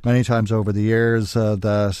complained many times over the years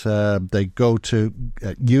that they go to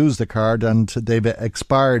use the card and they've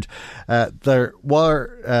expired. There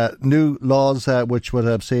were new laws which would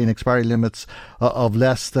have seen expiry limits of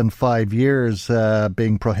less than 5 years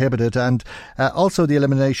being prohibited, and also the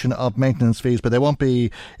elimination of maintenance fees, but they won't be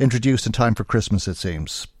introduced in time for Christmas, it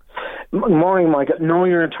seems. Morning, Michael. No,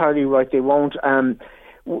 you're entirely right. They won't.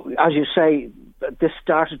 As you say, this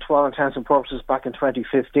started, to all intents and purposes, back in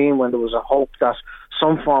 2015, when there was a hope that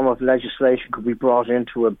some form of legislation could be brought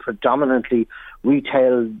into a predominantly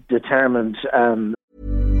retail-determined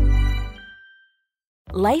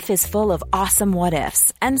Life is full of awesome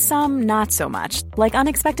what-ifs, and some not so much, like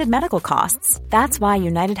unexpected medical costs. That's why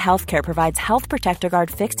United Healthcare provides Health Protector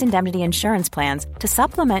Guard fixed indemnity insurance plans to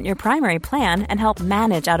supplement your primary plan and help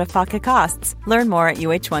manage out-of-pocket costs. Learn more at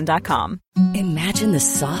UH1.com. Imagine the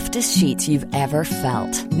softest sheets you've ever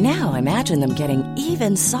felt. Now imagine them getting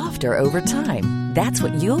even softer over time. That's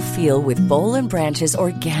what you'll feel with Boll & Branch's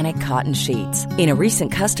organic cotton sheets. In a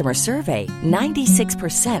recent customer survey,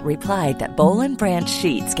 96% replied that Boll & Branch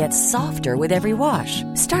sheets get softer with every wash.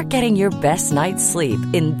 Start getting your best night's sleep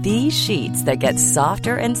in these sheets that get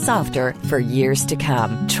softer and softer for years to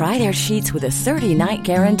come. Try their sheets with a 30-night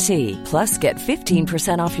guarantee. Plus, get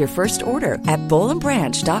 15% off your first order at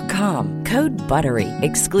bollandbranch.com. Code BUTTERY.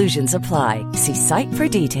 Exclusions apply. See site for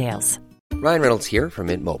details. Ryan Reynolds here from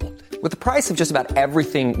Mint Mobile. With the price of just about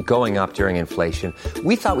everything going up during inflation,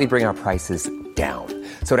 we thought we'd bring our prices down.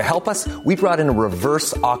 So to help us, we brought in a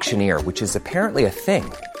reverse auctioneer, which is apparently a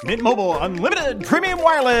thing. Mint Mobile Unlimited Premium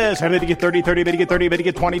Wireless. How to get 30, 30, bit to get 30, bit to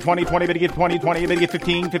get 20, 20, 20, bit to get 20, 20, bit to get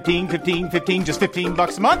 15, 15, 15, 15, just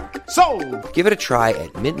 $15 a month? Sold! Give it a try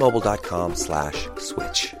at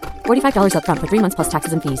mintmobile.com/switch. $45 up front for 3 months plus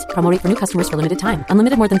taxes and fees. Promo rate for new customers for limited time.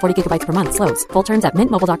 Unlimited more than 40 gigabytes per month. Slows full terms at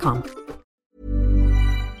mintmobile.com.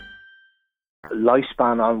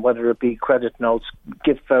 Lifespan on whether it be credit notes,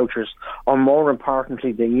 gift vouchers, or more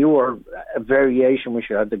importantly, the newer variation which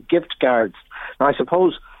are the gift cards. Now, I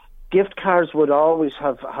suppose gift cards would always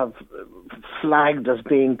have flagged as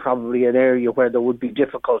being probably an area where there would be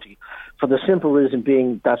difficulty, for the simple reason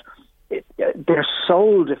being that they're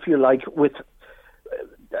sold, if you like, with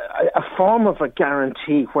a form of a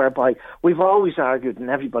guarantee whereby we've always argued, and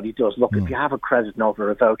everybody does, look, if you have a credit note or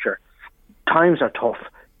a voucher, times are tough.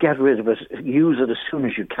 Get rid of it, use it as soon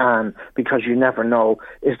as you can, because you never know,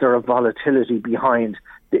 is there a volatility behind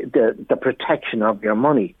the protection of your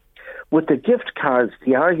money. With the gift cards,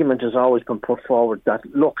 the argument has always been put forward that,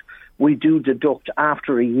 look, we do deduct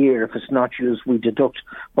after a year, if it's not used, we deduct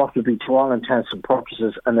what would be, to all intents and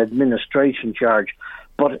purposes, an administration charge.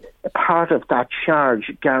 But part of that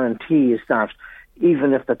charge guarantee is that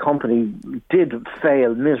even if the company did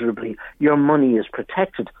fail miserably, your money is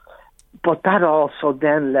protected. But that also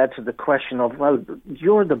then led to the question of, well,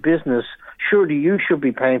 you're the business, surely you should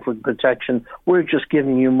be paying for the protection. We're just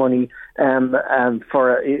giving you money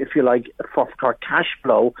for, if you like, for cash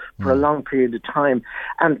flow for a long period of time.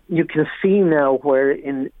 And you can see now where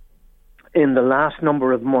in the last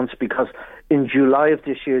number of months, because in July of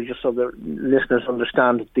this year, just so the listeners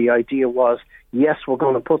understand, the idea was, yes, we're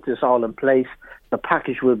going to put this all in place. The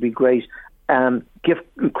package will be great. Gift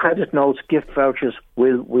credit notes, gift vouchers,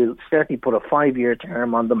 we'll certainly put a 5-year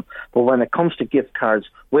term on them. But when it comes to gift cards,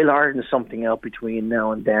 we'll iron something out between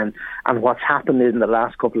now and then. And what's happened in the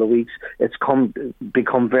last couple of weeks, it's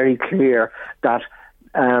become very clear that,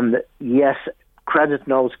 yes, credit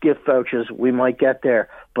notes, gift vouchers, we might get there,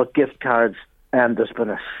 but gift cards, there's been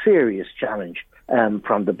a serious challenge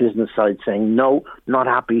from the business side saying, no, not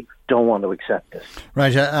happy, don't want to accept this.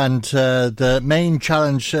 Right, and the main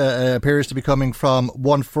challenge appears to be coming from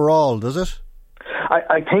One for All, does it?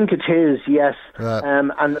 I think it is, yes.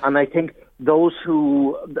 And I think those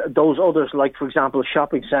others, like, for example,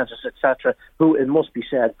 shopping centres, etc., who, it must be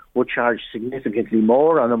said, would charge significantly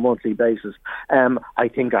more on a monthly basis, I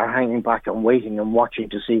think are hanging back and waiting and watching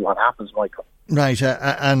to see what happens, Michael. Right,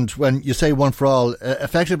 and when you say One for All,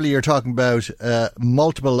 effectively you're talking about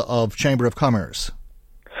multiple of Chamber of Commerce.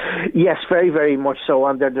 Yes, very, very much so,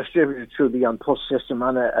 and they're distributed through the An Post system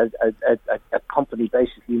and a company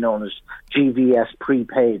basically known as GVS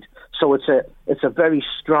Prepaid. So it's a very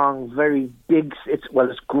strong, very big. It's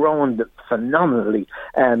grown phenomenally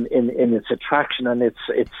in its attraction and its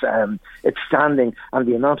standing, and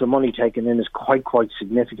the amount of money taken in is quite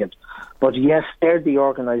significant. But yes, they're the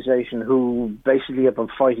organisation who basically have been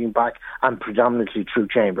fighting back, and predominantly through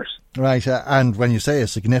chambers. Right, and when you say a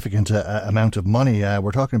significant amount of money,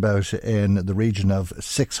 we're talking about in the region of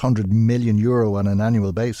 €600 million on an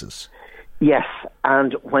annual basis. Yes,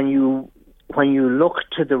 and when you look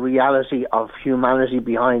to the reality of humanity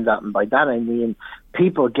behind that, and by that I mean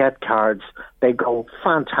people get cards, they go,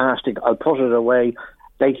 fantastic, I'll put it away.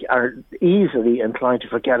 They are easily inclined to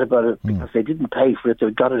forget about it because they didn't pay for it,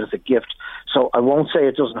 they got it as a gift. So I won't say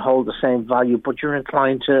it doesn't hold the same value, but you're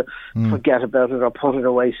inclined to forget about it or put it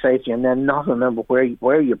away safely and then not remember where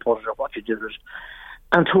you put it or what you did with it.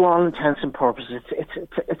 And to all intents and purposes,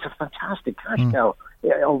 it's a fantastic cash cow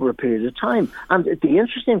over a period of time. And the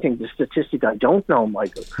interesting thing, the statistic I don't know,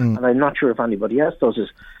 Michael, and I'm not sure if anybody else does, is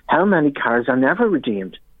how many cards are never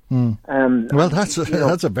redeemed. Well, that's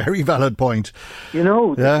a very valid point. You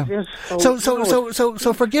know, yeah.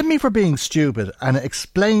 So forgive me for being stupid and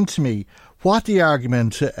explain to me what the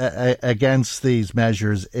argument against these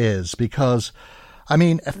measures is, because, I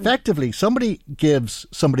mean, effectively, somebody gives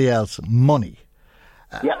somebody else money.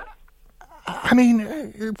 Yeah. I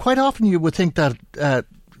mean, quite often you would think that,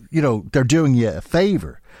 they're doing you a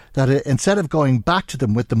favour, that instead of going back to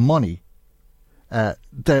them with the money,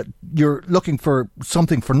 that you're looking for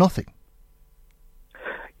something for nothing.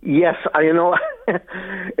 Yes, I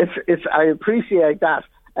appreciate that.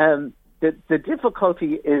 The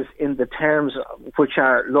difficulty is in the terms which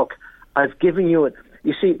are, look, I've given you it.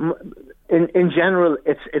 You see, in general,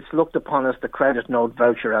 it's looked upon as the credit note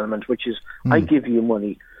voucher element, which is I give you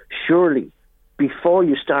money. Surely, before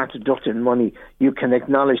you start deducting money, you can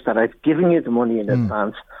acknowledge that I've given you the money in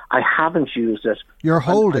advance. I haven't used it. You're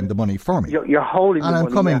holding the money for me. You're holding the money. And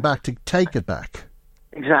I'm coming back to take it back.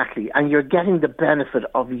 Exactly. And you're getting the benefit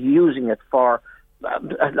of using it for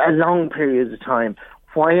a long period of time.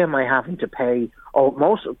 Why am I having to pay?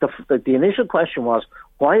 Most of the initial question was,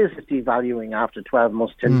 why is it devaluing after 12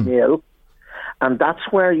 months to nil? And that's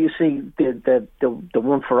where you see the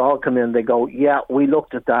One for All come in. They go, yeah, we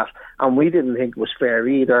looked at that and we didn't think it was fair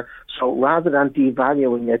either. So rather than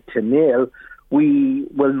devaluing it to nil, we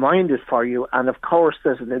will mind it for you. And of course,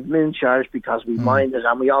 there's an admin charge because we mind it,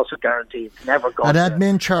 and we also guarantee it's never going to... An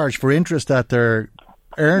admin charge for interest that they're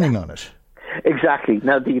earning on it. Exactly.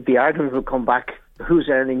 Now, the argument will come back, who's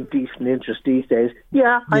earning decent interest these days?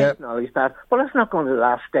 Yeah, I acknowledge that, but it's not going to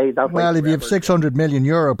last stay that way. Well, if you have €600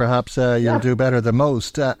 million, perhaps you'll do better than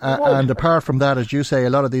most. And apart from that, as you say, a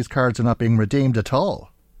lot of these cards are not being redeemed at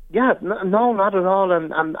all. Yeah, no, not at all.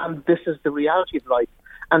 And this is the reality of life.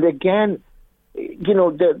 And again, you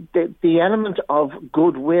know, the element of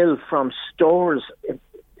goodwill from stores, it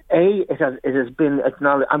has been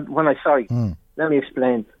acknowledged. Let me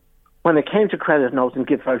explain. When it came to credit notes and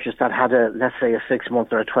gift vouchers that had let's say a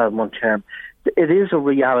 6-month or a 12-month term, it is a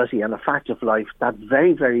reality and a fact of life that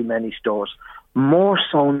very, very many stores, more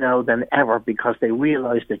so now than ever because they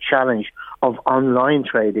realise the challenge of online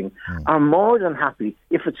trading, are more than happy.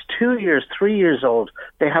 If it's 2 years, 3 years old,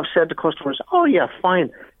 they have said to customers, oh yeah, fine,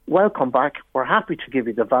 welcome back. We're happy to give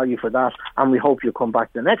you the value for that and we hope you come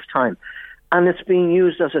back the next time. And it's being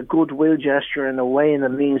used as a goodwill gesture in a way, in a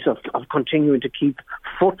means of continuing to keep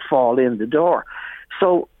footfall in the door.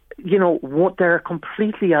 So, you know, what they're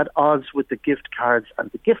completely at odds with the gift cards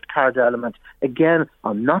and the gift card element. Again,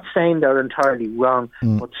 I'm not saying they're entirely wrong,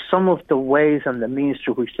 but some of the ways and the means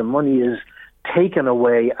through which the money is taken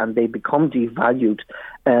away and they become devalued,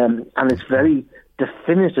 and it's very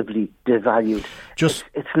definitively devalued.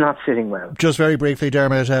 It's not sitting well. Just very briefly,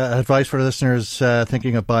 Dermot, advice for listeners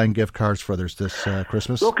thinking of buying gift cards for others this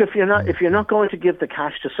Christmas. Look, if you're not going to give the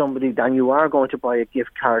cash to somebody, then you are going to buy a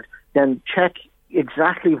gift card. Then check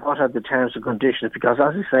exactly what are the terms and conditions, because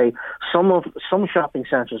as I say, some shopping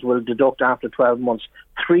centres will deduct after 12 months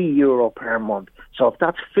 €3 per month. So if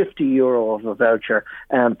that's €50 of a voucher,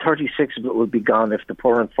 36 of it will be gone if the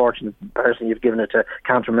poor unfortunate person you've given it to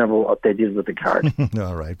can't remember what they did with the card.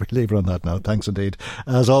 All right, we'll leave it on that now. Thanks indeed.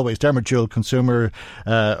 As always, Dermot Jewell, consumer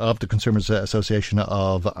of the Consumers Association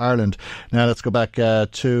of Ireland. Now let's go back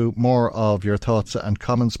to more of your thoughts and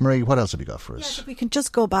comments. Marie, what else have you got for us? Yes, we can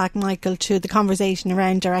just go back, Michael, to the conversation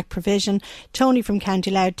around direct provision. Tony from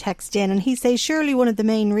County Loud texted in and he says surely one of the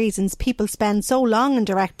main reasons people spend so long in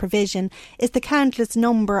direct provision is the countless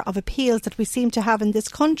number of appeals that we seem to have in this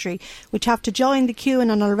country, which have to join the queue in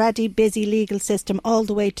an already busy legal system all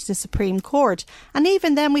the way to the Supreme Court. And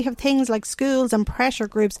even then we have things like schools and pressure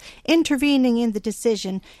groups intervening in the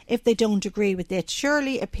decision if they don't agree with it.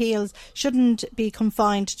 Surely appeals shouldn't appeals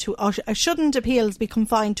be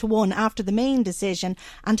confined to one after the main decision,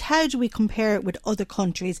 and how do we compare it with other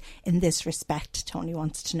countries in this respect? Tony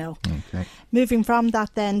wants to know. Okay. Moving from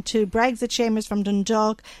that then to Brexit, Seamus from Dundalk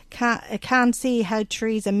can't see how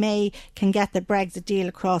Theresa May can get the Brexit deal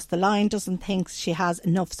across the line, doesn't think she has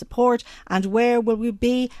enough support, and where will we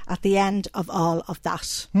be at the end of all of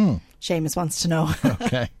that? Seamus wants to know.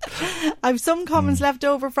 Okay. I've some comments left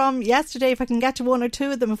over from yesterday, if I can get to one or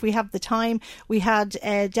two of them if we have the time. We had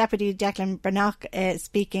Deputy Declan Brannock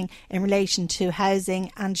speaking in relation to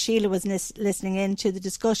housing, and Sheila was listening in to the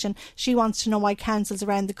discussion. She wants to know why councils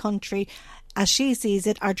around the country, as she sees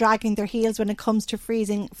it, are dragging their heels when it comes to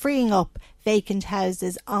freeing up vacant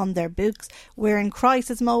houses on their books. We're in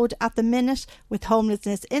crisis mode at the minute with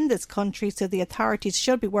homelessness in this country, so the authorities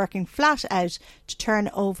should be working flat out to turn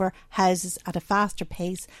over houses at a faster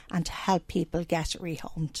pace and to help people get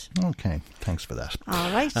rehomed. Okay, thanks for that.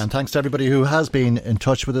 All right. And thanks to everybody who has been in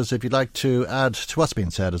touch with us. If you'd like to add to what's been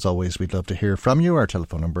said, as always, we'd love to hear from you. Our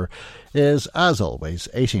telephone number is, as always,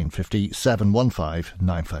 1850 715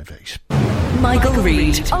 958. Michael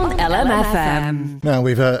Reid on LMFM. Now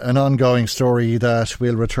we've an ongoing story that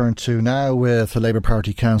we'll return to now with Labour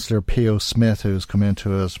Party councillor P.O. Smith, who's come in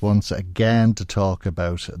to us once again to talk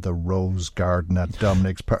about the Rose Garden at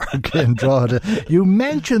Dominic's Park in Drogheda. You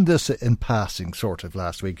mentioned this in passing sort of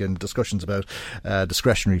last week in discussions about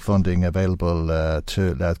discretionary funding available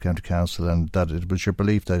to Louth County Council, and that it was your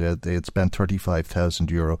belief that they had spent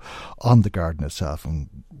 €35,000 on the garden itself, and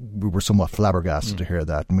we were somewhat flabbergasted to hear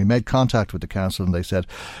that. And we made contact with the council and they said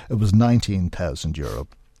it was €19,000.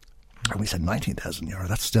 And we said, €19,000,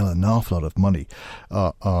 that's still an awful lot of money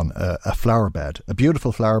on a flower bed, a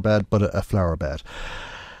beautiful flower bed, but a flower bed.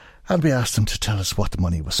 And we asked them to tell us what the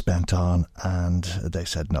money was spent on, and they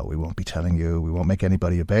said, no, we won't be telling you, we won't make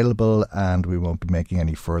anybody available, and we won't be making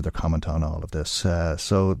any further comment on all of this.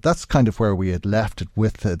 So that's kind of where we had left it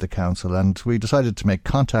with the council, and we decided to make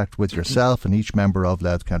contact with yourself and each member of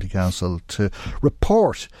Louth County Council to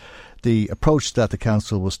report the approach that the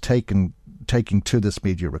council was taking to this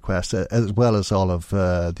media request, as well as all of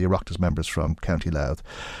the Oireachtas members from County Louth.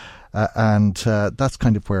 And that's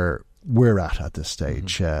kind of where we're at this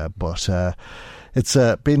stage. But it's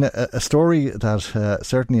been a story that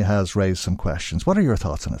certainly has raised some questions. What are your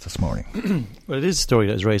thoughts on it this morning? Well, it is a story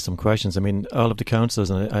that has raised some questions. I mean, all of the councillors,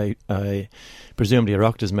 and I presume the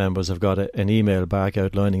Oireachtas members have got an email back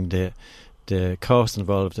outlining the cost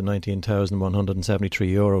involved, the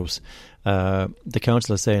 €19,173. The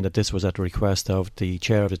council is saying that this was at the request of the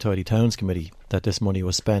chair of the Tidy Towns Committee that this money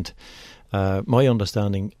was spent. My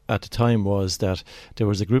understanding at the time was that there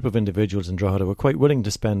was a group of individuals in Drogheda who were quite willing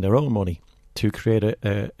to spend their own money to create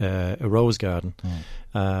a rose garden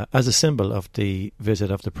as a symbol of the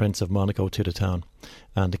visit of the Prince of Monaco to the town.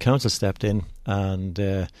 And the council stepped in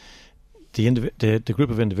and the group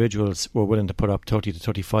of individuals were willing to put up 30 to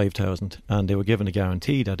 35,000, and they were given a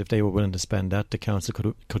guarantee that if they were willing to spend that, the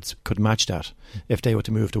council could match that if they were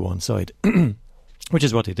to move to one side, which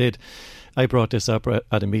is what they did. I brought this up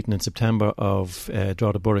at a meeting in September of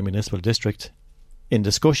Drogheda Borough Municipal District in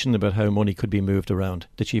discussion about how money could be moved around.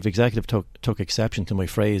 The Chief Executive took exception to my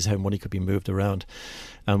phrase, how money could be moved around,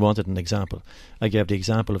 and wanted an example. I gave the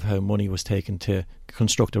example of how money was taken to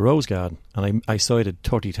construct a rose garden, and I cited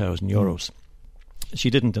 €30,000. She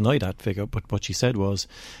didn't deny that figure, but what she said was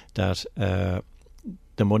that the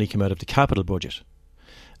money came out of the capital budget,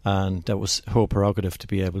 and that was her prerogative to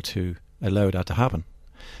be able to allow that to happen.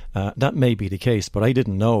 That may be the case, but I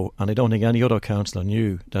didn't know, and I don't think any other councillor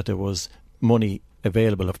knew that there was money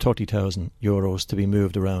available of €30,000 to be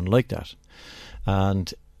moved around like that.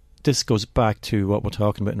 And this goes back to what we're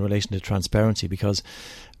talking about in relation to transparency, because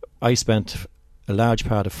I spent a large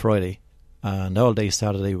part of Friday and all day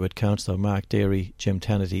Saturday with Councillor Mark Deary, Jim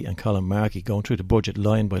Tennedy and Colin Markey going through the budget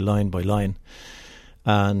line by line by line,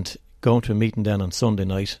 and going to a meeting then on Sunday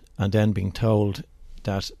night and then being told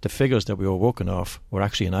that the figures that we were working off were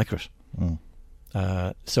actually inaccurate.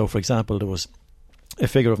 So, for example, there was a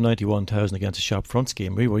figure of 91,000 against a shop front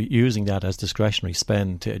scheme. We were using that as discretionary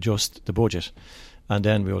spend to adjust the budget, and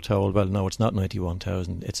then we were told, well, no, it's not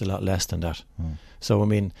 91,000, it's a lot less than that. So, I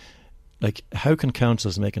mean, like, how can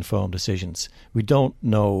councils make informed decisions? We don't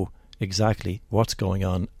know exactly what's going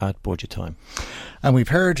on at budget time. And we've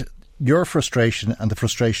heard your frustration and the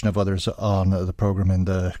frustration of others on the programme in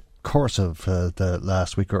the course of the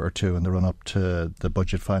last week or two in the run-up to the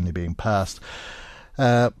budget finally being passed.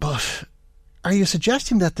 But are you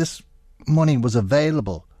suggesting that this money was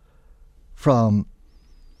available from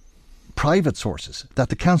private sources, that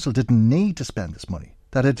the council didn't need to spend this money,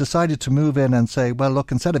 that it decided to move in and say, well,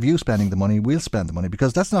 look, instead of you spending the money, we'll spend the money?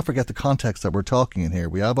 Because let's not forget the context that we're talking in here.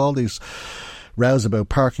 We have all these rows about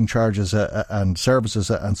parking charges and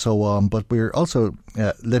services and so on, but we're also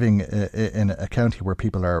living in a county where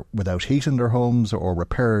people are without heat in their homes or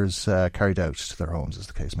repairs carried out to their homes, as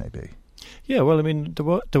the case may be. Yeah, well, I mean,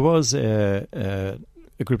 there was a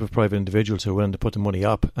group of private individuals who were willing to put the money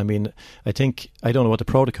up. I mean, I don't know what the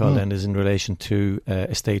protocol then is in relation to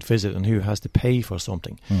a state visit and who has to pay for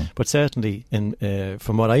something. But certainly,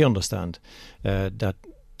 from what I understand, that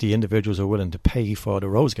the individuals are willing to pay for the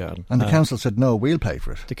rose garden. And the council said, no, we'll pay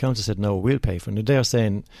for it. The council said, no, we'll pay for it. And they're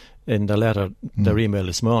saying in the letter, their email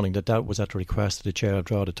this morning, that was at the request of the Chair of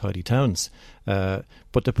Drogheda Tidy Towns.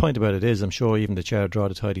 But the point about it is, I'm sure even the Chair of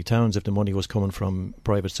Drogheda Tidy Towns, if the money was coming from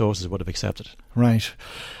private sources, would have accepted it. Right.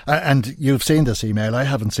 And you've seen this email. I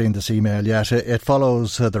haven't seen this email yet. It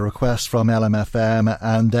follows the request from LMFM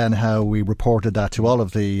and then how we reported that to all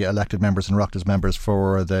of the elected members and Oireachtas members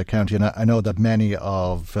for the county. And I know that many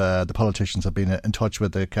of the politicians have been in touch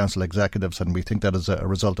with the council executives, and we think that as a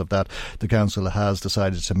result of that, the council has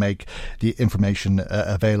decided to make the information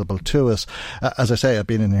available to us. As I say, I've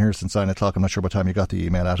been in here since 9 o'clock. I'm not sure what time you got the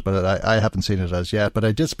email at, but I haven't seen it as yet. But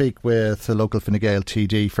I did speak with the local Fine Gael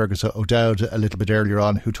TD, Fergus O'Dowd, a little bit earlier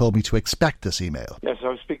on, who told me to expect this email. Yes, I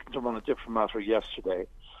was speaking to him on a different matter yesterday,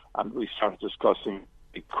 and we started discussing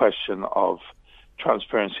the question of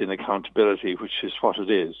transparency and accountability, which is what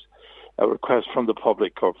it is. A request from the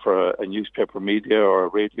public or for a newspaper media or a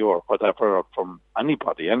radio or whatever, or from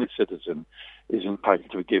anybody, any citizen, is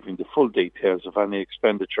entitled to giving the full details of any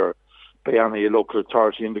expenditure by any local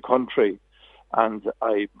authority in the country. And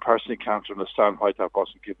I personally can't understand why that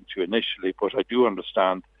wasn't given to you initially, but I do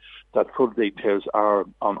understand that full details are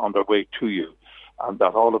on their way to you, and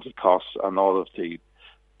that all of the costs and all of the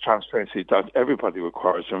transparency that everybody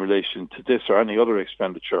requires in relation to this or any other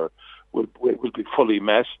expenditure will be fully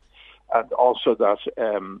met. And also that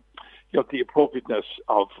the appropriateness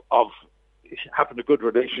of having a good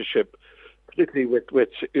relationship, particularly with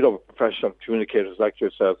professional communicators like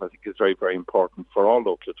yourself, I think is very, very important for all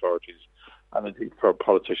local authorities, and indeed for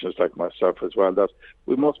politicians like myself as well, that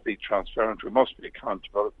we must be transparent, we must be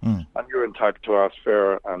accountable, and you're entitled to ask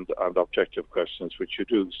fair and objective questions, which you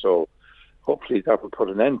do. So hopefully that will put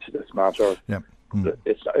an end to this matter. Yeah.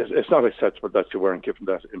 It's not acceptable that you weren't given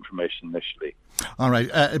that information initially. All right,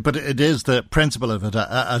 but it is the principle of it,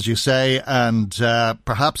 as you say, and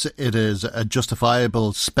perhaps it is a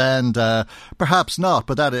justifiable spend, perhaps not,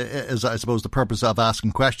 but that is, I suppose, the purpose of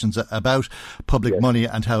asking questions about public money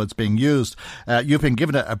and how it's being used. You've been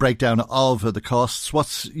given a breakdown of the costs.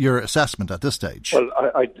 What's your assessment at this stage? Well,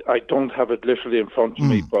 I don't have it literally in front of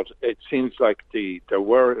me, but it seems like there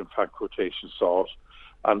were, in fact, quotations sought,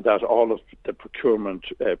 and that all of the procurement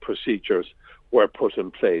procedures were put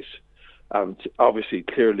in place. And obviously,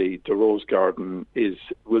 clearly, the rose garden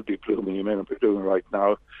will be blooming. You may not be blooming right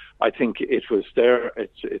now. I think it was there.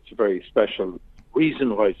 It's a very special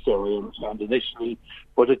reason why it's there, I understand, initially,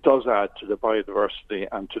 but it does add to the biodiversity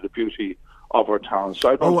and to the beauty of our town.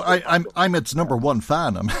 So I'm its number one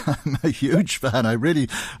fan. I'm a huge fan. I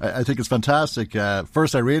think it's fantastic.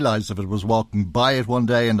 First I realised of it was walking by it one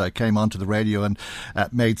day, and I came onto the radio and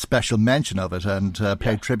made special mention of it and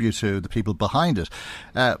paid tribute to the people behind it.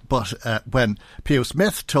 But when Pio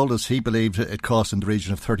Smith told us he believed it cost in the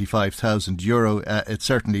region of €35,000, it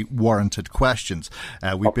certainly warranted questions.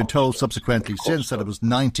 We've been told subsequently since that it was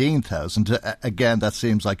 19,000. Again, that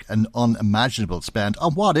seems like an unimaginable spend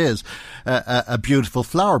on what is a beautiful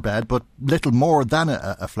flower bed, but little more than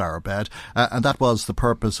a flower bed, and that was the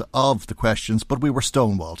purpose of the questions, but we were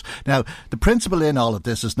stonewalled. Now, the principle in all of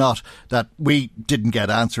this is not that we didn't get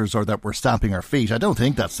answers or that we're stamping our feet. I don't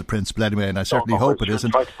think that's the principle anyway, and I certainly hope it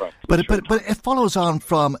isn't. But it follows on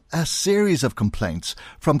from a series of complaints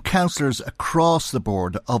from councillors across the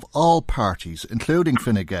board of all parties, including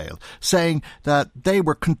Fine Gael, saying that they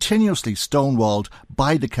were continuously stonewalled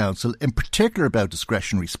by the council, in particular about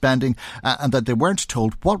discretionary spending, and that they weren't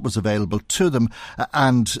told what was available to them,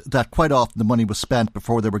 and that quite often the money was spent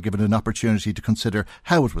before they were given an opportunity to consider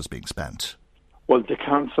how it was being spent. Well, the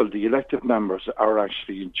council, the elected members, are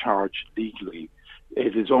actually in charge legally.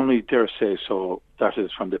 It is only their say-so, that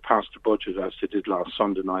is, when they pass the budget, as they did last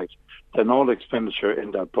Sunday night, then all expenditure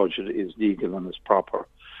in that budget is legal and is proper.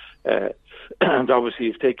 And obviously,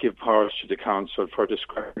 if they give powers to the council for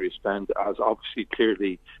discretionary spend, as obviously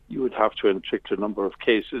clearly you would have to inflict a number of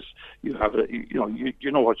cases. You have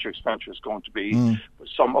you know what your expenditure is going to be. But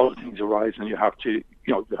some other things arise, and you have to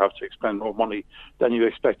expend more money than you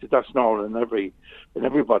expected. That's normal in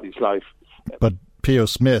everybody's life. But Pio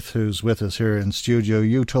Smith, who's with us here in studio,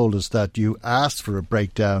 you told us that you asked for a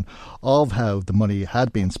breakdown of how the money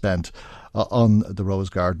had been spent on the Rose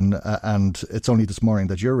Garden, and it's only this morning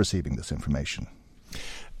that you're receiving this information.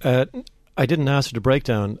 I didn't ask for the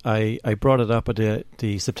breakdown. I brought it up at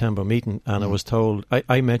the September meeting, and I was told,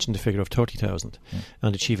 I mentioned the figure of 30,000,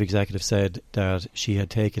 and the chief executive said that she had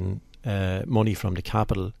taken money from the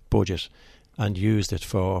capital budget and used it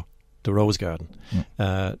for the Rose Garden.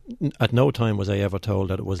 At no time was I ever told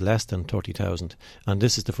that it was less than 30,000, and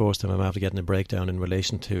this is the first time I'm after getting a breakdown in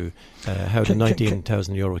relation to how the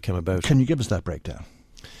 €19,000 came about. Can you give us that breakdown?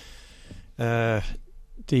 The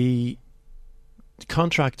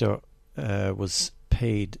contractor was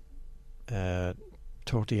paid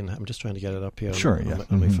 30, and I'm just trying to get it up here on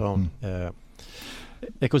my phone.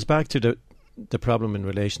 It goes back to the problem in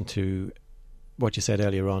relation to what you said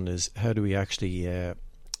earlier on, is how do we actually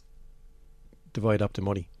divide up the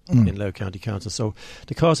money in Louth County Council. So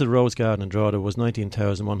the cost of the Rose Garden and Drogheda was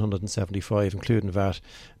 19,175, including VAT,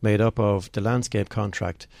 made up of the landscape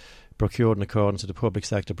contract procured in accordance with the public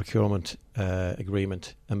sector procurement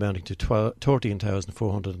agreement, amounting to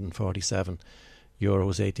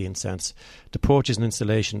 €13,447.18. The purchase and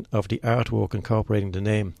installation of the artwork incorporating the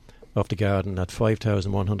name of the garden at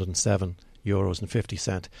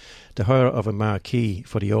 €5,107.50. The hire of a marquee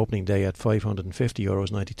for the opening day at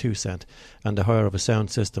 €550.92, and the hire of a sound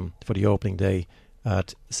system for the opening day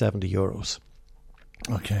at €70.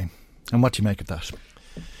 Okay. And what do you make of that?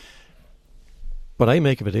 What I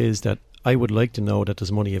make of it is that I would like to know that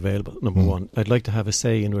there's money available, number one. I'd like to have a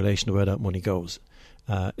say in relation to where that money goes.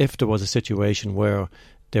 If there was a situation where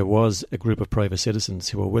there was a group of private citizens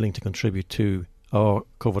who were willing to contribute to or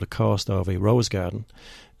cover the cost of a rose garden,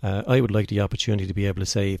 I would like the opportunity to be able to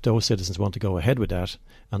say, if those citizens want to go ahead with that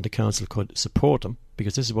and the council could support them,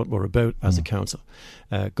 because this is what we're about as a council,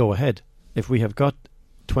 go ahead. If we have got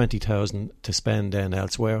 20,000 to spend then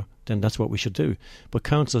elsewhere, then that's what we should do. But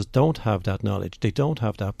councils don't have that knowledge. They don't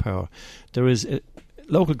have that power.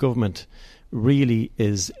 Local government really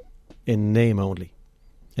is in name only,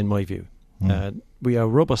 in my view. We are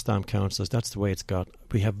rubber stamp councils. That's the way it's got.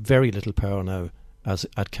 We have very little power now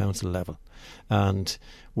at council level. And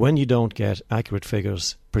when you don't get accurate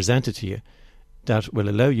figures presented to you that will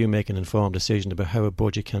allow you to make an informed decision about how a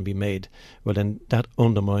budget can be made, well, then that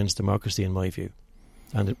undermines democracy in my view.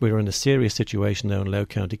 And we're in a serious situation now in Louth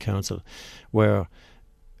County Council where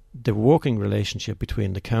the working relationship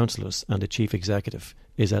between the councillors and the chief executive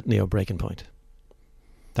is at near breaking point.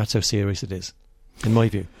 That's how serious it is, in my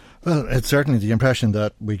view. Well, it's certainly the impression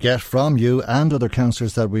that we get from you and other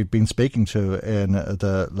councillors that we've been speaking to in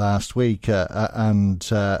the last week, and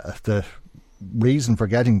the reason for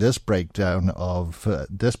getting this breakdown of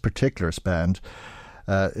this particular spend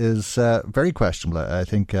is very questionable, I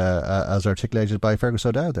think, as articulated by Fergus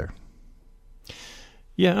O'Dowd there.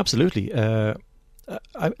 Yeah, absolutely.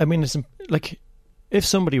 I mean, it's like if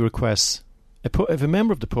somebody requests, if a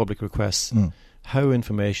member of the public requests how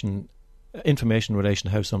information in relation to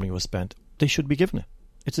how something was spent, they should be given it.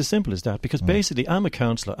 It's as simple as that. Because basically, I'm a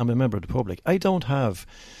councillor, I'm a member of the public. I don't have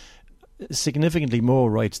significantly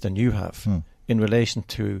more rights than you have in relation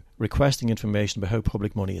to requesting information about how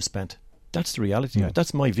public money is spent. That's the reality.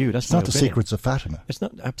 That's my view. That's it's my not opinion. the secrets of Fatima. It's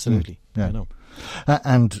not, absolutely. Yeah. I know.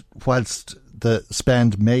 And whilst the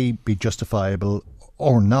spend may be justifiable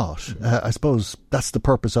or not, I suppose that's the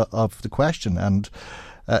purpose of the question. And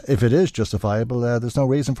if it is justifiable, there's no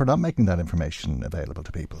reason for not making that information available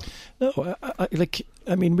to people. No,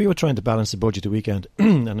 I mean, we were trying to balance the budget the weekend,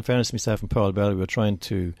 and in fairness to myself and Paul Bell, we were trying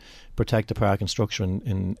to protect the parking structure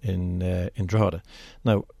in Drogheda.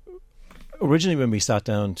 Now, originally when we sat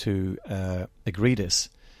down to agree this,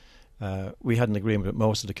 we had an agreement with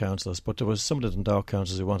most of the councillors, but there was some of the Dundalk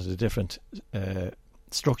councillors who wanted a different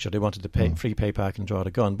structure. They wanted to pay free pay parking in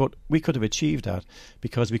Drogheda Gun, but we could have achieved that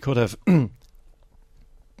because we could have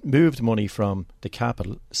moved money from the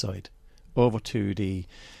capital side over to the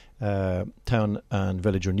town and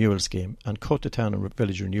village renewal scheme and cut the town and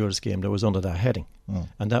village renewal scheme that was under that heading,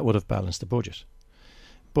 and that would have balanced the budget.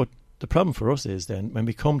 But the problem for us is then when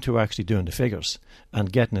we come to actually doing the figures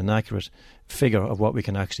and getting an accurate figure of what we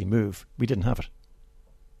can actually move, we didn't have it.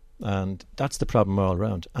 And that's the problem all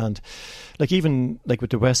around. And even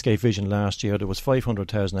with the Westgate Vision last year, there was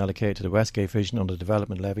 500,000 allocated to the Westgate Vision under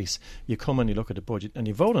development levies. You come and you look at the budget and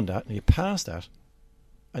you vote on that and you pass that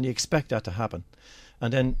and you expect that to happen.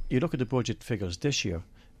 And then you look at the budget figures this year.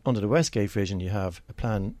 Under the Westgate Vision, you have a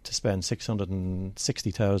plan to spend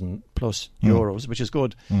 660,000 plus euros, which is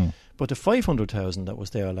good. But the 500,000 that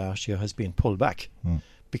was there last year has been pulled back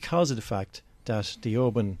because of the fact that the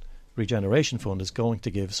urban regeneration fund is going to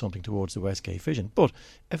give something towards the Westgate Vision. But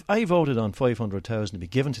if I voted on 500,000 to be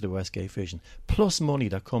given to the Westgate Vision, plus money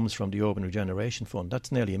that comes from the urban regeneration fund,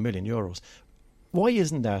 that's nearly €1 million. Why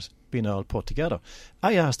isn't that being all put together?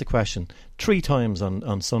 I asked the question 3 times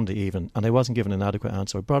on Sunday even, and I wasn't given an adequate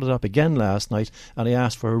answer. I brought it up again last night, and I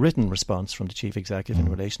asked for a written response from the Chief Executive in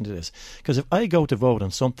relation to this. Because if I go to vote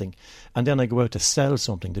on something, and then I go out to sell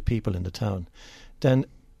something to people in the town, then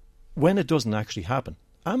when it doesn't actually happen,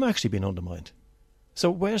 I'm actually being undermined.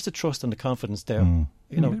 So where's the trust and the confidence there?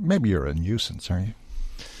 Maybe you're a nuisance, are you?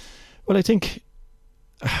 Well, I think,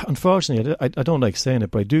 unfortunately, I don't like saying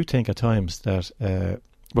it, but I do think at times that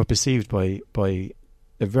we're perceived by a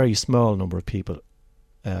very small number of people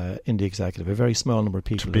in the executive, a very small number of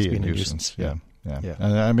people as being a nuisance. Yeah.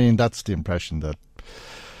 And I mean, that's the impression that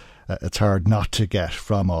it's hard not to get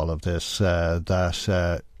from all of this,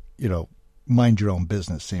 that mind your own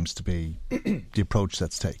business seems to be the approach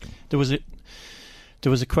that's taken. There was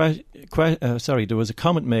a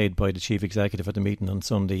comment made by the Chief Executive at the meeting on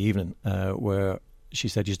Sunday evening where she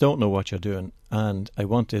said, "You don't know what you're doing, and I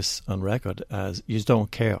want this on record as you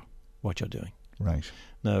don't care what you're doing." Right.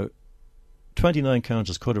 Now, 29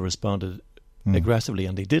 councillors could have responded aggressively,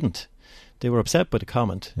 and they didn't. They were upset by the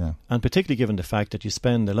comment, and particularly given the fact that you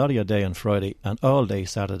spend a lot of your day on Friday and all day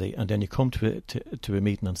Saturday, and then you come to a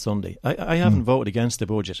meeting on Sunday. I haven't voted against the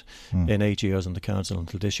budget in 8 years on the council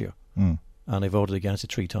until this year, and I voted against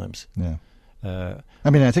it 3 times. Yeah. I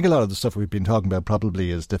mean, I think a lot of the stuff we've been talking about probably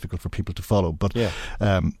is difficult for people to follow, but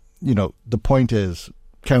the point is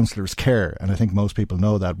councillors care, and I think most people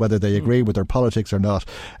know that. Whether they agree with their politics or not,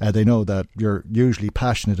 they know that you're usually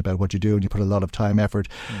passionate about what you do and you put a lot of time, effort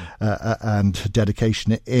and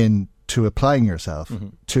dedication in to applying yourself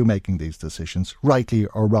to making these decisions. Rightly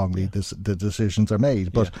or wrongly, the decisions are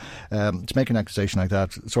made, but to make an accusation like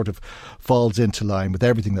that sort of falls into line with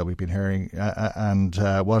everything that we've been hearing and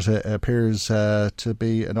what appears to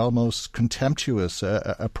be an almost contemptuous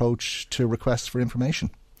approach to requests for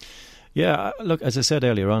information. Yeah, look, as I said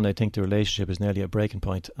earlier on, I think the relationship is nearly at breaking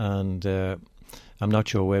point, and I'm not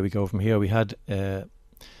sure where we go from here. We had a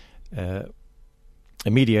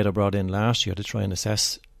mediator brought in last year to try and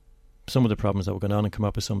assess some of the problems that were going on and come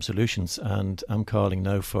up with some solutions, and I'm calling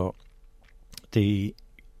now for the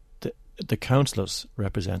councillors'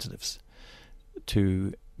 representatives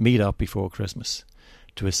to meet up before Christmas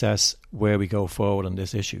to assess where we go forward on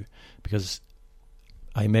this issue, because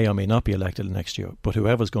I may or may not be elected next year, but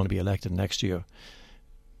whoever's going to be elected next year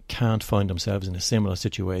can't find themselves in a similar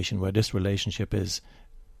situation where this relationship is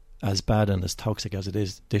as bad and as toxic as it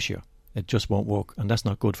is this year. It just won't work, and that's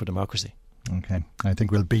not good for democracy. Okay, I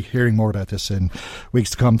think we'll be hearing more about this in weeks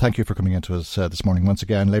to come. Thank you for coming into us this morning once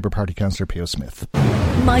again. Labour Party Councillor Pio Smith.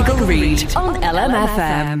 Michael Reid on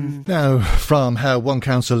LMFM. Now, from how one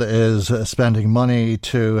council is spending money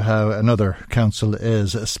to how another council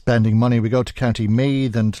is spending money, we go to County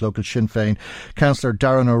Meath and to local Sinn Féin. Councillor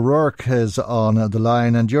Darren O'Rourke is on the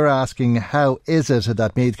line, and you're asking how is it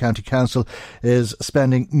that Meath County Council is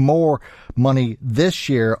spending more money this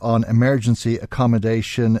year on emergency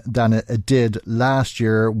accommodation than it did last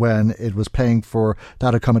year when it was paying for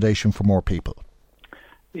that accommodation for more people.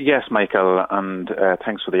 Yes, Michael, and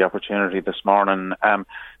thanks for the opportunity this morning.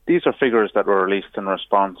 These are figures that were released in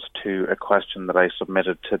response to a question that I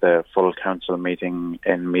submitted to the full council meeting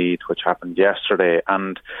in Meath, which happened yesterday.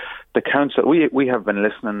 And the council, we have been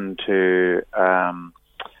listening to, I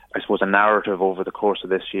suppose, a narrative over the course of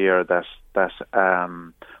this year that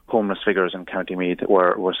homeless figures in County Meath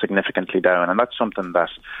were significantly down, and that's something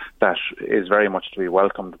that is very much to be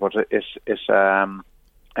welcomed. But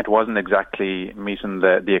it wasn't exactly meeting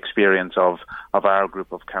the experience of our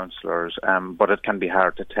group of councillors, but it can be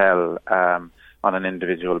hard to tell on an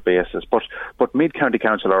individual basis. But Meath County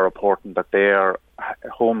Council are reporting that their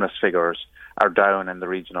homeless figures are down in the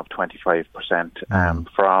region of 25%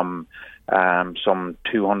 from some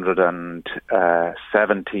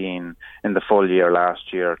 217 in the full year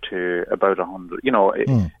last year to about 100.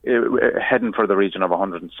 Heading for the region of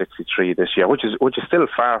 163 this year, which is still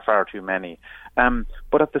far too many.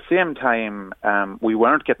 But at the same time, we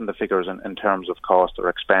weren't getting the figures in terms of cost or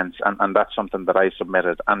expense, and that's something that I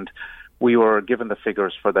submitted. And we were given the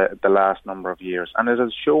figures for the last number of years, and it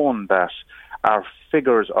has shown that our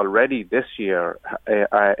figures already this year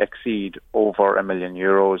exceed over €1 million,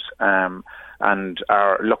 and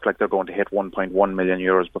look like they're going to hit €1.1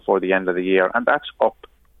 million before the end of the year, and that's up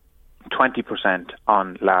 20%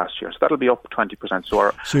 on last year. So that'll be up 20%.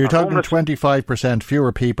 So you're talking 25%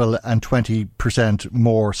 fewer people and 20%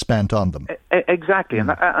 more spent on them. Exactly. And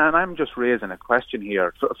I'm just raising a question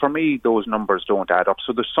here. For me, those numbers don't add up.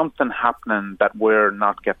 So there's something happening that we're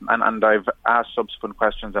not getting. And I've asked subsequent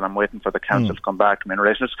questions, and I'm waiting for the council to come back to me in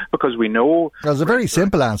relation to this, because we know... There's a very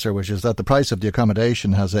simple answer, which is that the price of the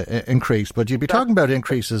accommodation has increased, but you'd be talking about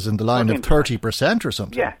increases in the line of 30% or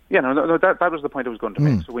something. Yeah, no, that was the point I was going to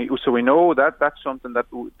make. So we know that that's something that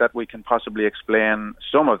we can possibly explain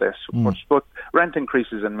some of this. But rent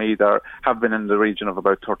increases in Meath have been in the region of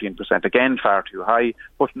about 13%. Again, far too high,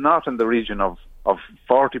 but not in the region of 40%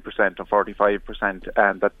 or 45%,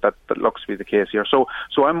 and that looks to be the case here. So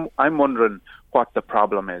I'm wondering what the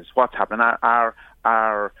problem is. What's happening? Are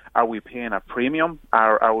we paying a premium?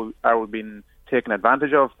 Are we being taken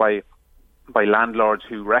advantage of by landlords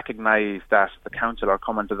who recognise that the council are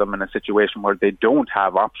coming to them in a situation where they don't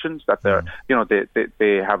have options, that they're,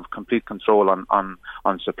 they have complete control on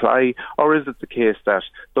supply? Or is it the case that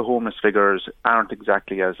the homeless figures aren't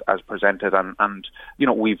exactly as presented? And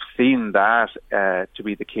we've seen that to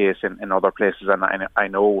be the case in other places. And I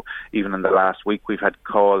know even in the last week we've had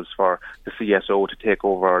calls for the CSO to take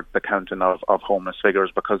over the counting of homeless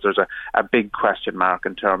figures, because there's a big question mark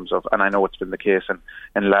in terms of, and I know it's been the case in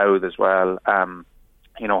Louth as well,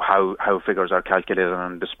 how figures are calculated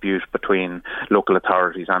and dispute between local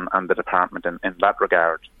authorities and the department in that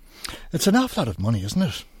regard. It's an awful lot of money, isn't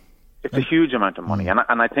it? It's a huge amount of money, and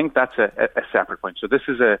I think that's a separate point. So this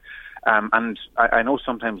is and I know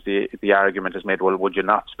sometimes the argument is made, well, would you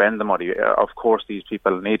not spend the money? Of course these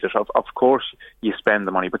people need it. Of course you spend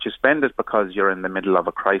the money, but you spend it because you're in the middle of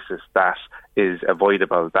a crisis that is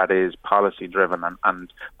avoidable, that is policy driven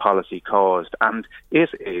and policy caused. And it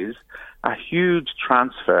is a huge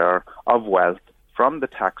transfer of wealth from the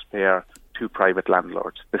taxpayer to private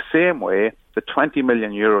landlords. The same way the €20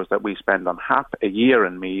 million that we spend on HAP a year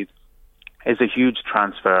in Meath is a huge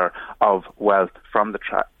transfer of wealth from the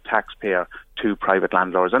taxpayer to private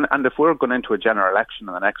landlords. And if we're going into a general election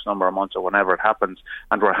in the next number of months or whenever it happens,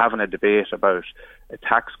 and we're having a debate about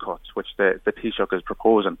tax cuts, which the Taoiseach is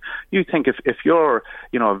proposing, you think if you're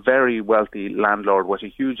a very wealthy landlord with a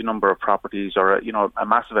huge number of properties or a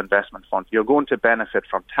massive investment fund, you're going to benefit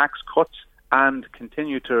from tax cuts and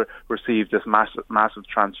continue to receive this massive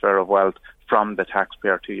transfer of wealth from the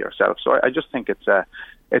taxpayer to yourself. So I just think it's an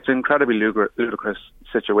incredibly ludicrous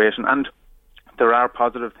situation. And there are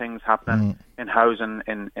positive things happening in housing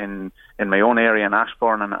in my own area in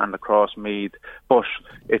Ashbourne and across Meath, but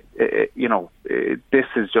this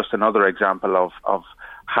is just another example of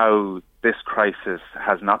how this crisis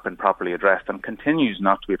has not been properly addressed and continues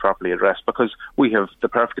not to be properly addressed, because we have the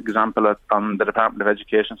perfect example on the Department of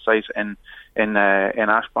Education site in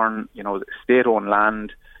Ashbourne, state-owned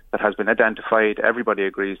land, has been identified. Everybody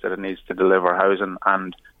agrees that it needs to deliver housing,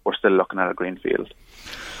 and we're still looking at a greenfield.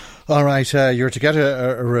 All right, you're to get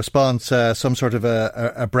a response, some sort of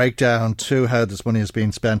a breakdown to how this money is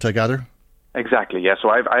being spent, I gather? Exactly, yeah. So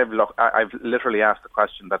I've literally asked the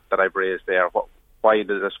question that I've raised there. Why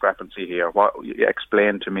the discrepancy here?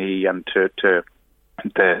 Explain to me and to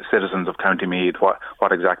the citizens of County Meath what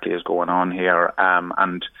exactly is going on here,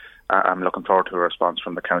 and I'm looking forward to a response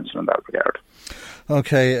from the council in that regard.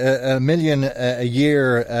 Okay, $1 million a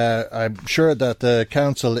year. I'm sure that the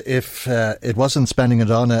council, if it wasn't spending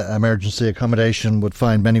it on emergency accommodation, would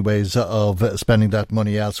find many ways of spending that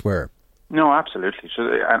money elsewhere. No, absolutely. So,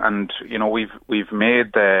 and you know, we've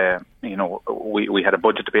made the, you know, we had a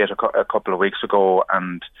budget debate a couple of weeks ago,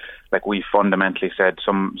 and like we fundamentally said,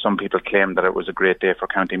 some people claimed that it was a great day for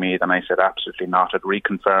County Meath, and I said absolutely not. It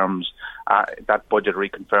reconfirms that budget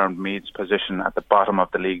reconfirmed Meath's position at the bottom of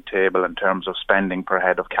the league table in terms of spending per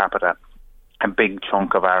head of capita. A big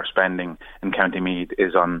chunk of our spending in County Meath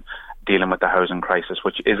is on dealing with the housing crisis,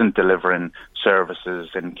 which isn't delivering services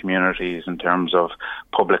in communities in terms of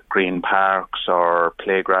public green parks or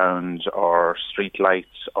playgrounds or street lights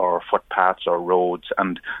or footpaths or roads.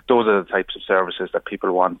 And those are the types of services that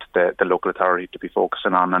people want the local authority to be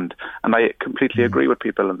focusing on. And I completely agree with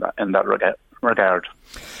people in that regard.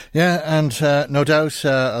 Yeah, and no doubt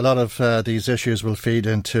a lot of these issues will feed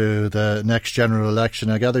into the next general election.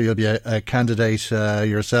 I gather you'll be a candidate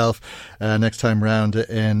yourself next time round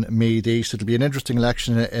in Meath East. It'll be an interesting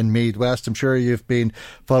election in Meath West. I'm sure you've been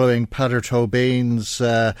following Peadar Tóibín's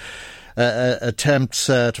attempts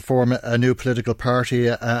to form a new political party,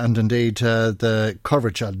 and indeed the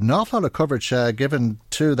coverage, an awful lot of coverage given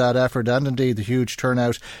to that effort, and indeed the huge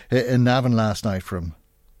turnout in Navan last night from him.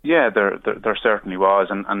 Yeah, there certainly was,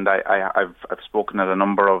 and I've spoken at a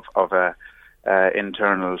number of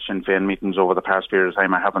internal Sinn Féin meetings over the past period of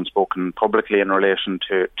time. I haven't spoken publicly in relation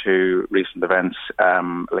to recent events,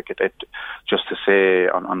 just to say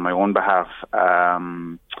on my own behalf.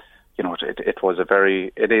 You know, it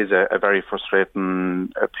is a very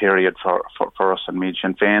frustrating period for us in Meath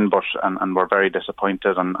Sinn Féin, but and we're very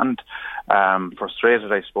disappointed and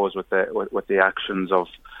frustrated, I suppose, with the actions of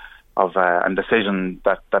and decision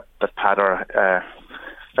that Peadar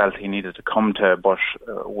felt he needed to come to, but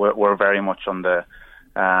we're very much on the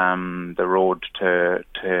road to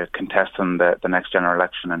contesting the next general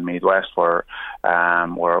election in Meath West, where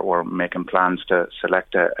we're making plans to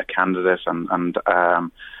select a candidate, and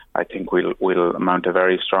I think we'll mount a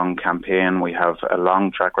very strong campaign. We have a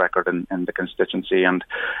long track record in the constituency, and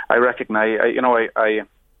I recognise,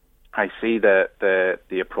 I see the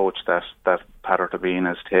approach that Peadar Tóibín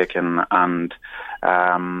has taken, and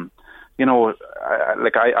you know,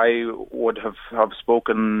 I would have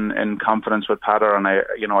spoken in confidence with Peadar, and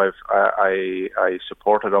I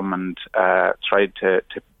supported him and tried to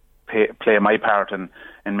play my part in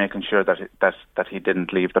making sure that he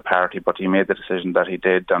didn't leave the party, but he made the decision that he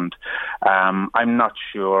did, and I'm not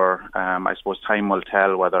sure. I suppose time will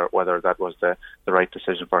tell whether that was the right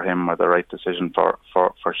decision for him or the right decision for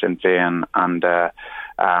Sinn Féin, and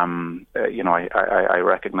you know, I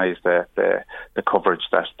recognise the coverage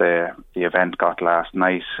that the event got last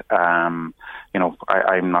night. You know,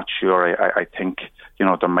 I'm not sure. I think, you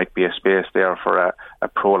know, there might be a space there for a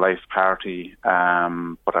pro-life party,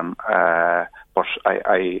 but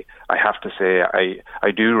I have to say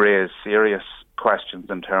I do raise serious questions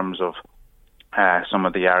in terms of some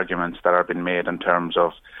of the arguments that are being made in terms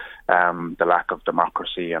of the lack of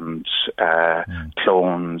democracy and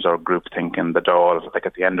clones or groupthink in the Dáil. Like,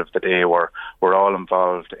 at the end of the day, we're all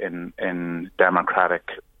involved in democratic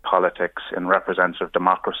politics, in representative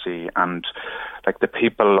democracy, and like the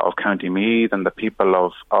people of County Meath and the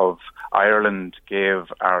people of Ireland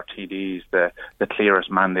gave our TDs the clearest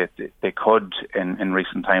mandate they could in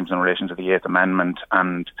recent times in relation to the 8th Amendment,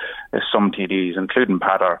 and some TDs, including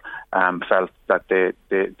Peadar, felt that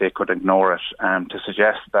they could ignore it. To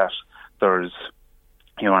suggest that there's,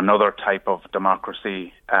 you know, another type of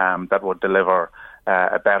democracy that would deliver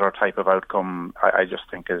a better type of outcome, I just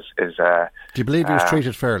think is. Do you believe he was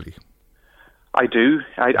treated fairly? I do.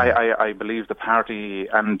 I believe the party,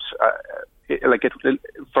 and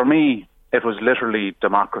for me, it was literally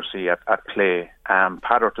democracy at play.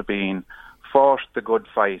 Peadar Tóibín fought the good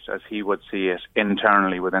fight, as he would see it,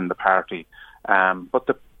 internally within the party. But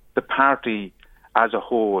the party as a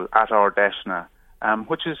whole, at Ardeshna,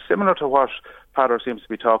 which is similar to what Peadar seems to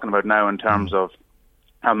be talking about now in terms of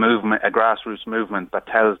a movement, a grassroots movement that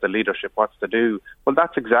tells the leadership what to do. Well,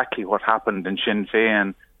 that's exactly what happened in Sinn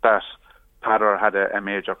Féin that Peadar had a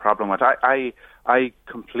major problem with. I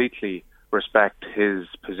completely respect his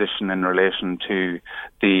position in relation to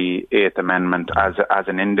the Eighth Amendment as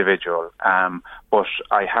an individual. But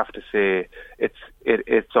I have to say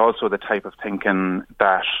it's also the type of thinking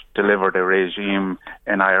that delivered a regime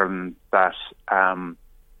in Ireland that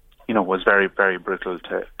was very, very brutal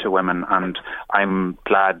to women, and I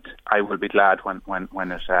will be glad when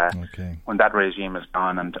that regime is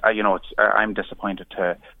gone. And I'm disappointed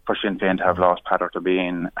for Sinn Féin to have lost Patrick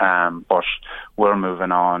Levein, but we're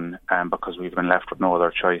moving on because we've been left with no other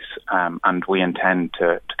choice, and we intend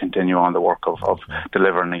to continue on the work of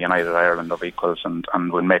delivering a united Ireland of equals, and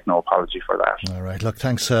we'll make no apology for that. All right, look,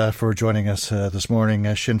 thanks for joining us this morning,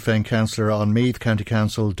 Sinn Féin Councillor on Meath County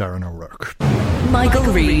Council, Darren O'Rourke.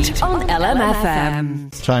 Michael Reid on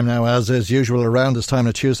LMFM. Time now, as is usual around this time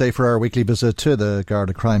on Tuesday, for our weekly visit to the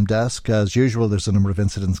Garda Crime Desk. As usual, there's a number of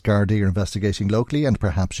incidents Gardaí are investigating locally, and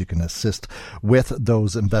perhaps you can assist with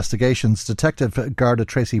those investigations. Detective Garda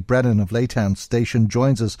Tracy Brennan of Laytown Station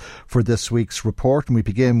joins us for this week's report, and we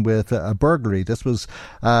begin with a burglary. This was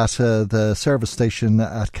at the service station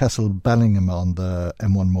at Kessel Bellingham on the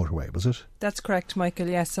M1 motorway, was it? That's correct, Michael.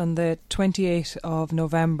 Yes, on the 28th of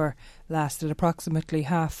November last, at approximately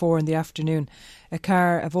 4:30 in the afternoon, a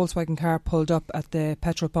Volkswagen car pulled up at the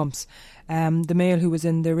petrol pumps. The male who was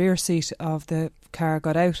in the rear seat of the car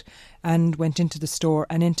got out and went into the store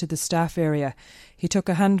and into the staff area. He took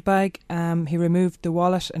a handbag, he removed the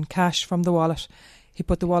wallet and cash from the wallet. He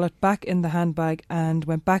put the wallet back in the handbag and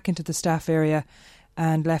went back into the staff area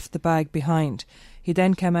and left the bag behind. He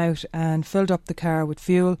then came out and filled up the car with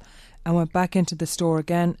fuel and went back into the store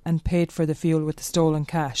again and paid for the fuel with the stolen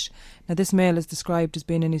cash. Now, this male is described as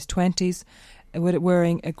being in his 20s,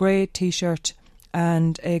 wearing a grey T-shirt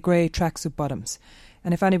and a grey tracksuit bottoms.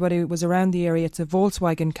 And if anybody was around the area, it's a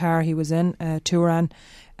Volkswagen car he was in, a Touran.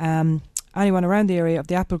 Anyone around the area of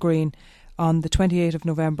the Apple Green on the 28th of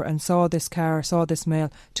November and saw this male,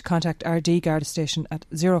 to contact RD Garda Station at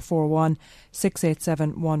 041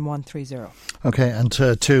 687 1130. OK, and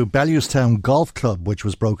to Bellewstown Golf Club, which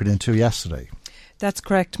was broken into yesterday. That's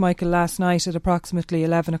correct, Michael. Last night at approximately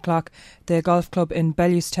 11 o'clock, the golf club in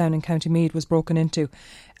Bellewstown in County Meath was broken into.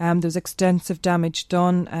 There was extensive damage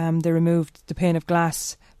done. They removed the pane of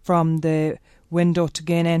glass from the window to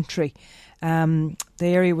gain entry. The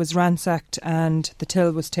area was ransacked and the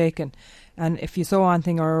till was taken. And if you saw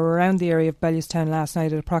anything or around the area of Bellewstown last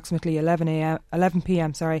night at approximately 11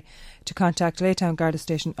 p.m, to contact Laytown Garda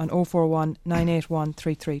Station on 041 981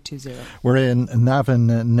 3320. We're in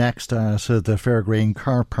Navan next at the Fairgreen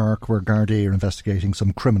car park, where Gardaí are investigating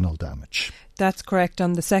some criminal damage. That's correct.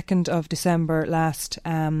 On the 2nd of December last,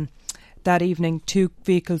 that evening, 2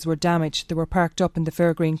 vehicles were damaged. They were parked up in the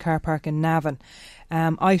Fairgreen car park in Navan.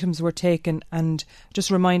 Items were taken, and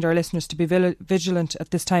just remind our listeners to be vigilant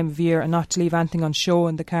at this time of year and not to leave anything on show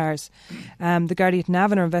in the cars. The Gardaí at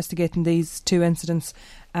Navan are investigating these 2 incidents,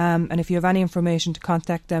 and if you have any information, to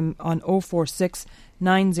contact them on 046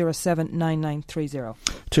 907 9930.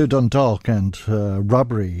 To Dundalk and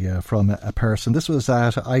robbery from a person. This was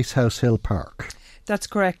at Icehouse Hill Park. That's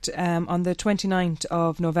correct. On the 29th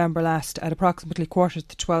of November last, at approximately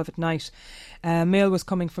 11:45 at night, a male was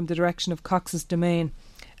coming from the direction of Cox's Domain,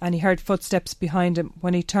 and he heard footsteps behind him.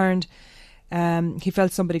 When he turned, he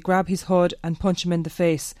felt somebody grab his hood and punch him in the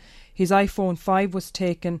face. His iPhone 5 was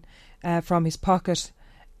taken from his pocket,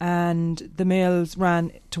 and the males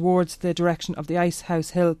ran towards the direction of the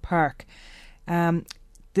Icehouse Hill Park.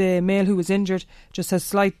 The male who was injured just has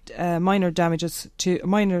slight minor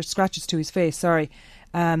scratches to his face,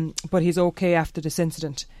 but he's okay after this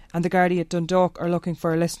incident. And the Gardaí at Dundalk are looking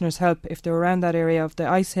for listeners' help if they're around that area of the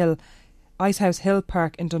Icehouse Hill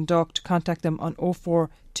Park in Dundalk, to contact them on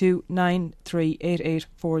 042 9388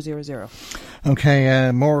 400.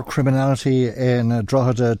 OK, more criminality in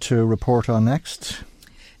Drogheda to report on next.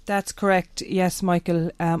 That's correct, yes,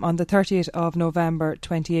 Michael. On the 30th of November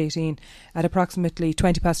 2018, at approximately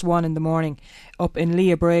 1:20 in the morning, up in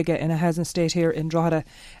Lea Brega in a housing estate here in Drogheda,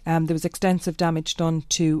 there was extensive damage done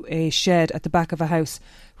to a shed at the back of a house,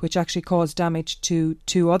 which actually caused damage to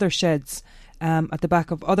 2 other sheds at the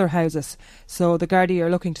back of other houses. So the Gardaí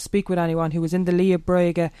are looking to speak with anyone who was in the Lea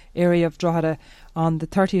Brega area of Drogheda on the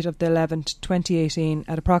 30th of the 11th 2018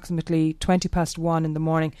 at approximately 1:20 in the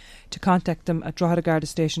morning, to contact them at Drogheda Garda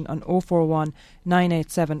Station on 041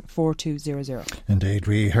 987 4200. Indeed,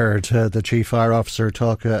 we heard the Chief Fire Officer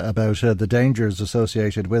talk about the dangers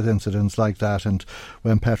associated with incidents like that, and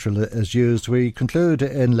when petrol is used. We conclude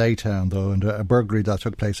in Laytown though, and a burglary that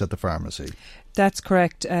took place at the pharmacy. That's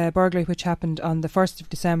correct. A burglary which happened on the 1st of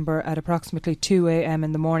December at approximately 2 a.m.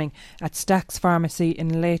 in the morning at Stack's Pharmacy in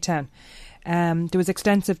Laytown. There was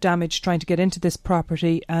extensive damage trying to get into this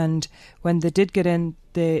property, and when they did get in,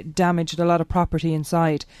 they damaged a lot of property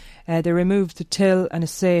inside. They removed the till and a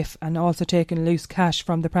safe and also taken loose cash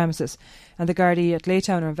from the premises. And the Gardaí at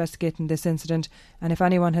Laytown are investigating this incident, and if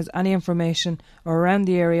anyone has any information or around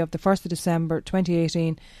the area of the 1st of December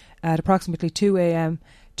 2018 at approximately 2 a.m,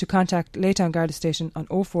 to contact Laytown Garda Station on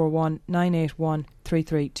 041 981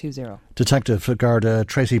 3320. Detective Garda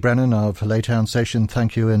Tracy Brennan of Laytown Station,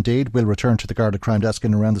 thank you indeed. We'll return to the Garda Crime Desk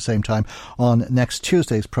in around the same time on next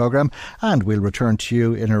Tuesday's programme, and we'll return to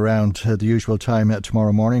you in around the usual time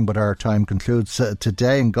tomorrow morning, but our time concludes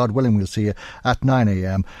today, and God willing we'll see you at 9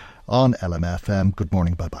 a.m. on LMFM. Good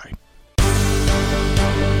morning, bye-bye.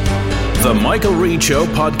 The Michael Reid Show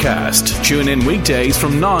podcast. Tune in weekdays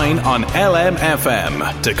from 9 on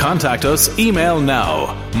LMFM. To contact us, email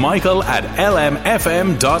now,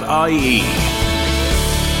 michael@lmfm.ie.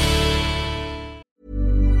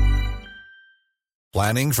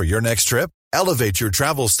 Planning for your next trip? Elevate your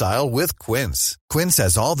travel style with Quince. Quince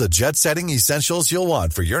has all the jet-setting essentials you'll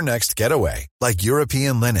want for your next getaway, like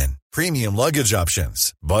European linen, premium luggage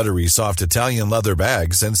options, buttery soft Italian leather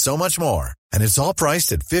bags, and so much more. And it's all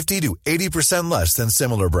priced at 50 to 80% less than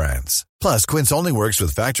similar brands. Plus, Quince only works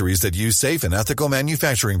with factories that use safe and ethical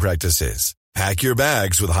manufacturing practices. Pack your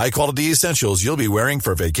bags with high-quality essentials you'll be wearing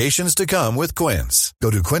for vacations to come with Quince.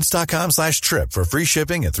 Go to quince.com/trip for free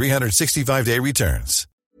shipping and 365-day returns.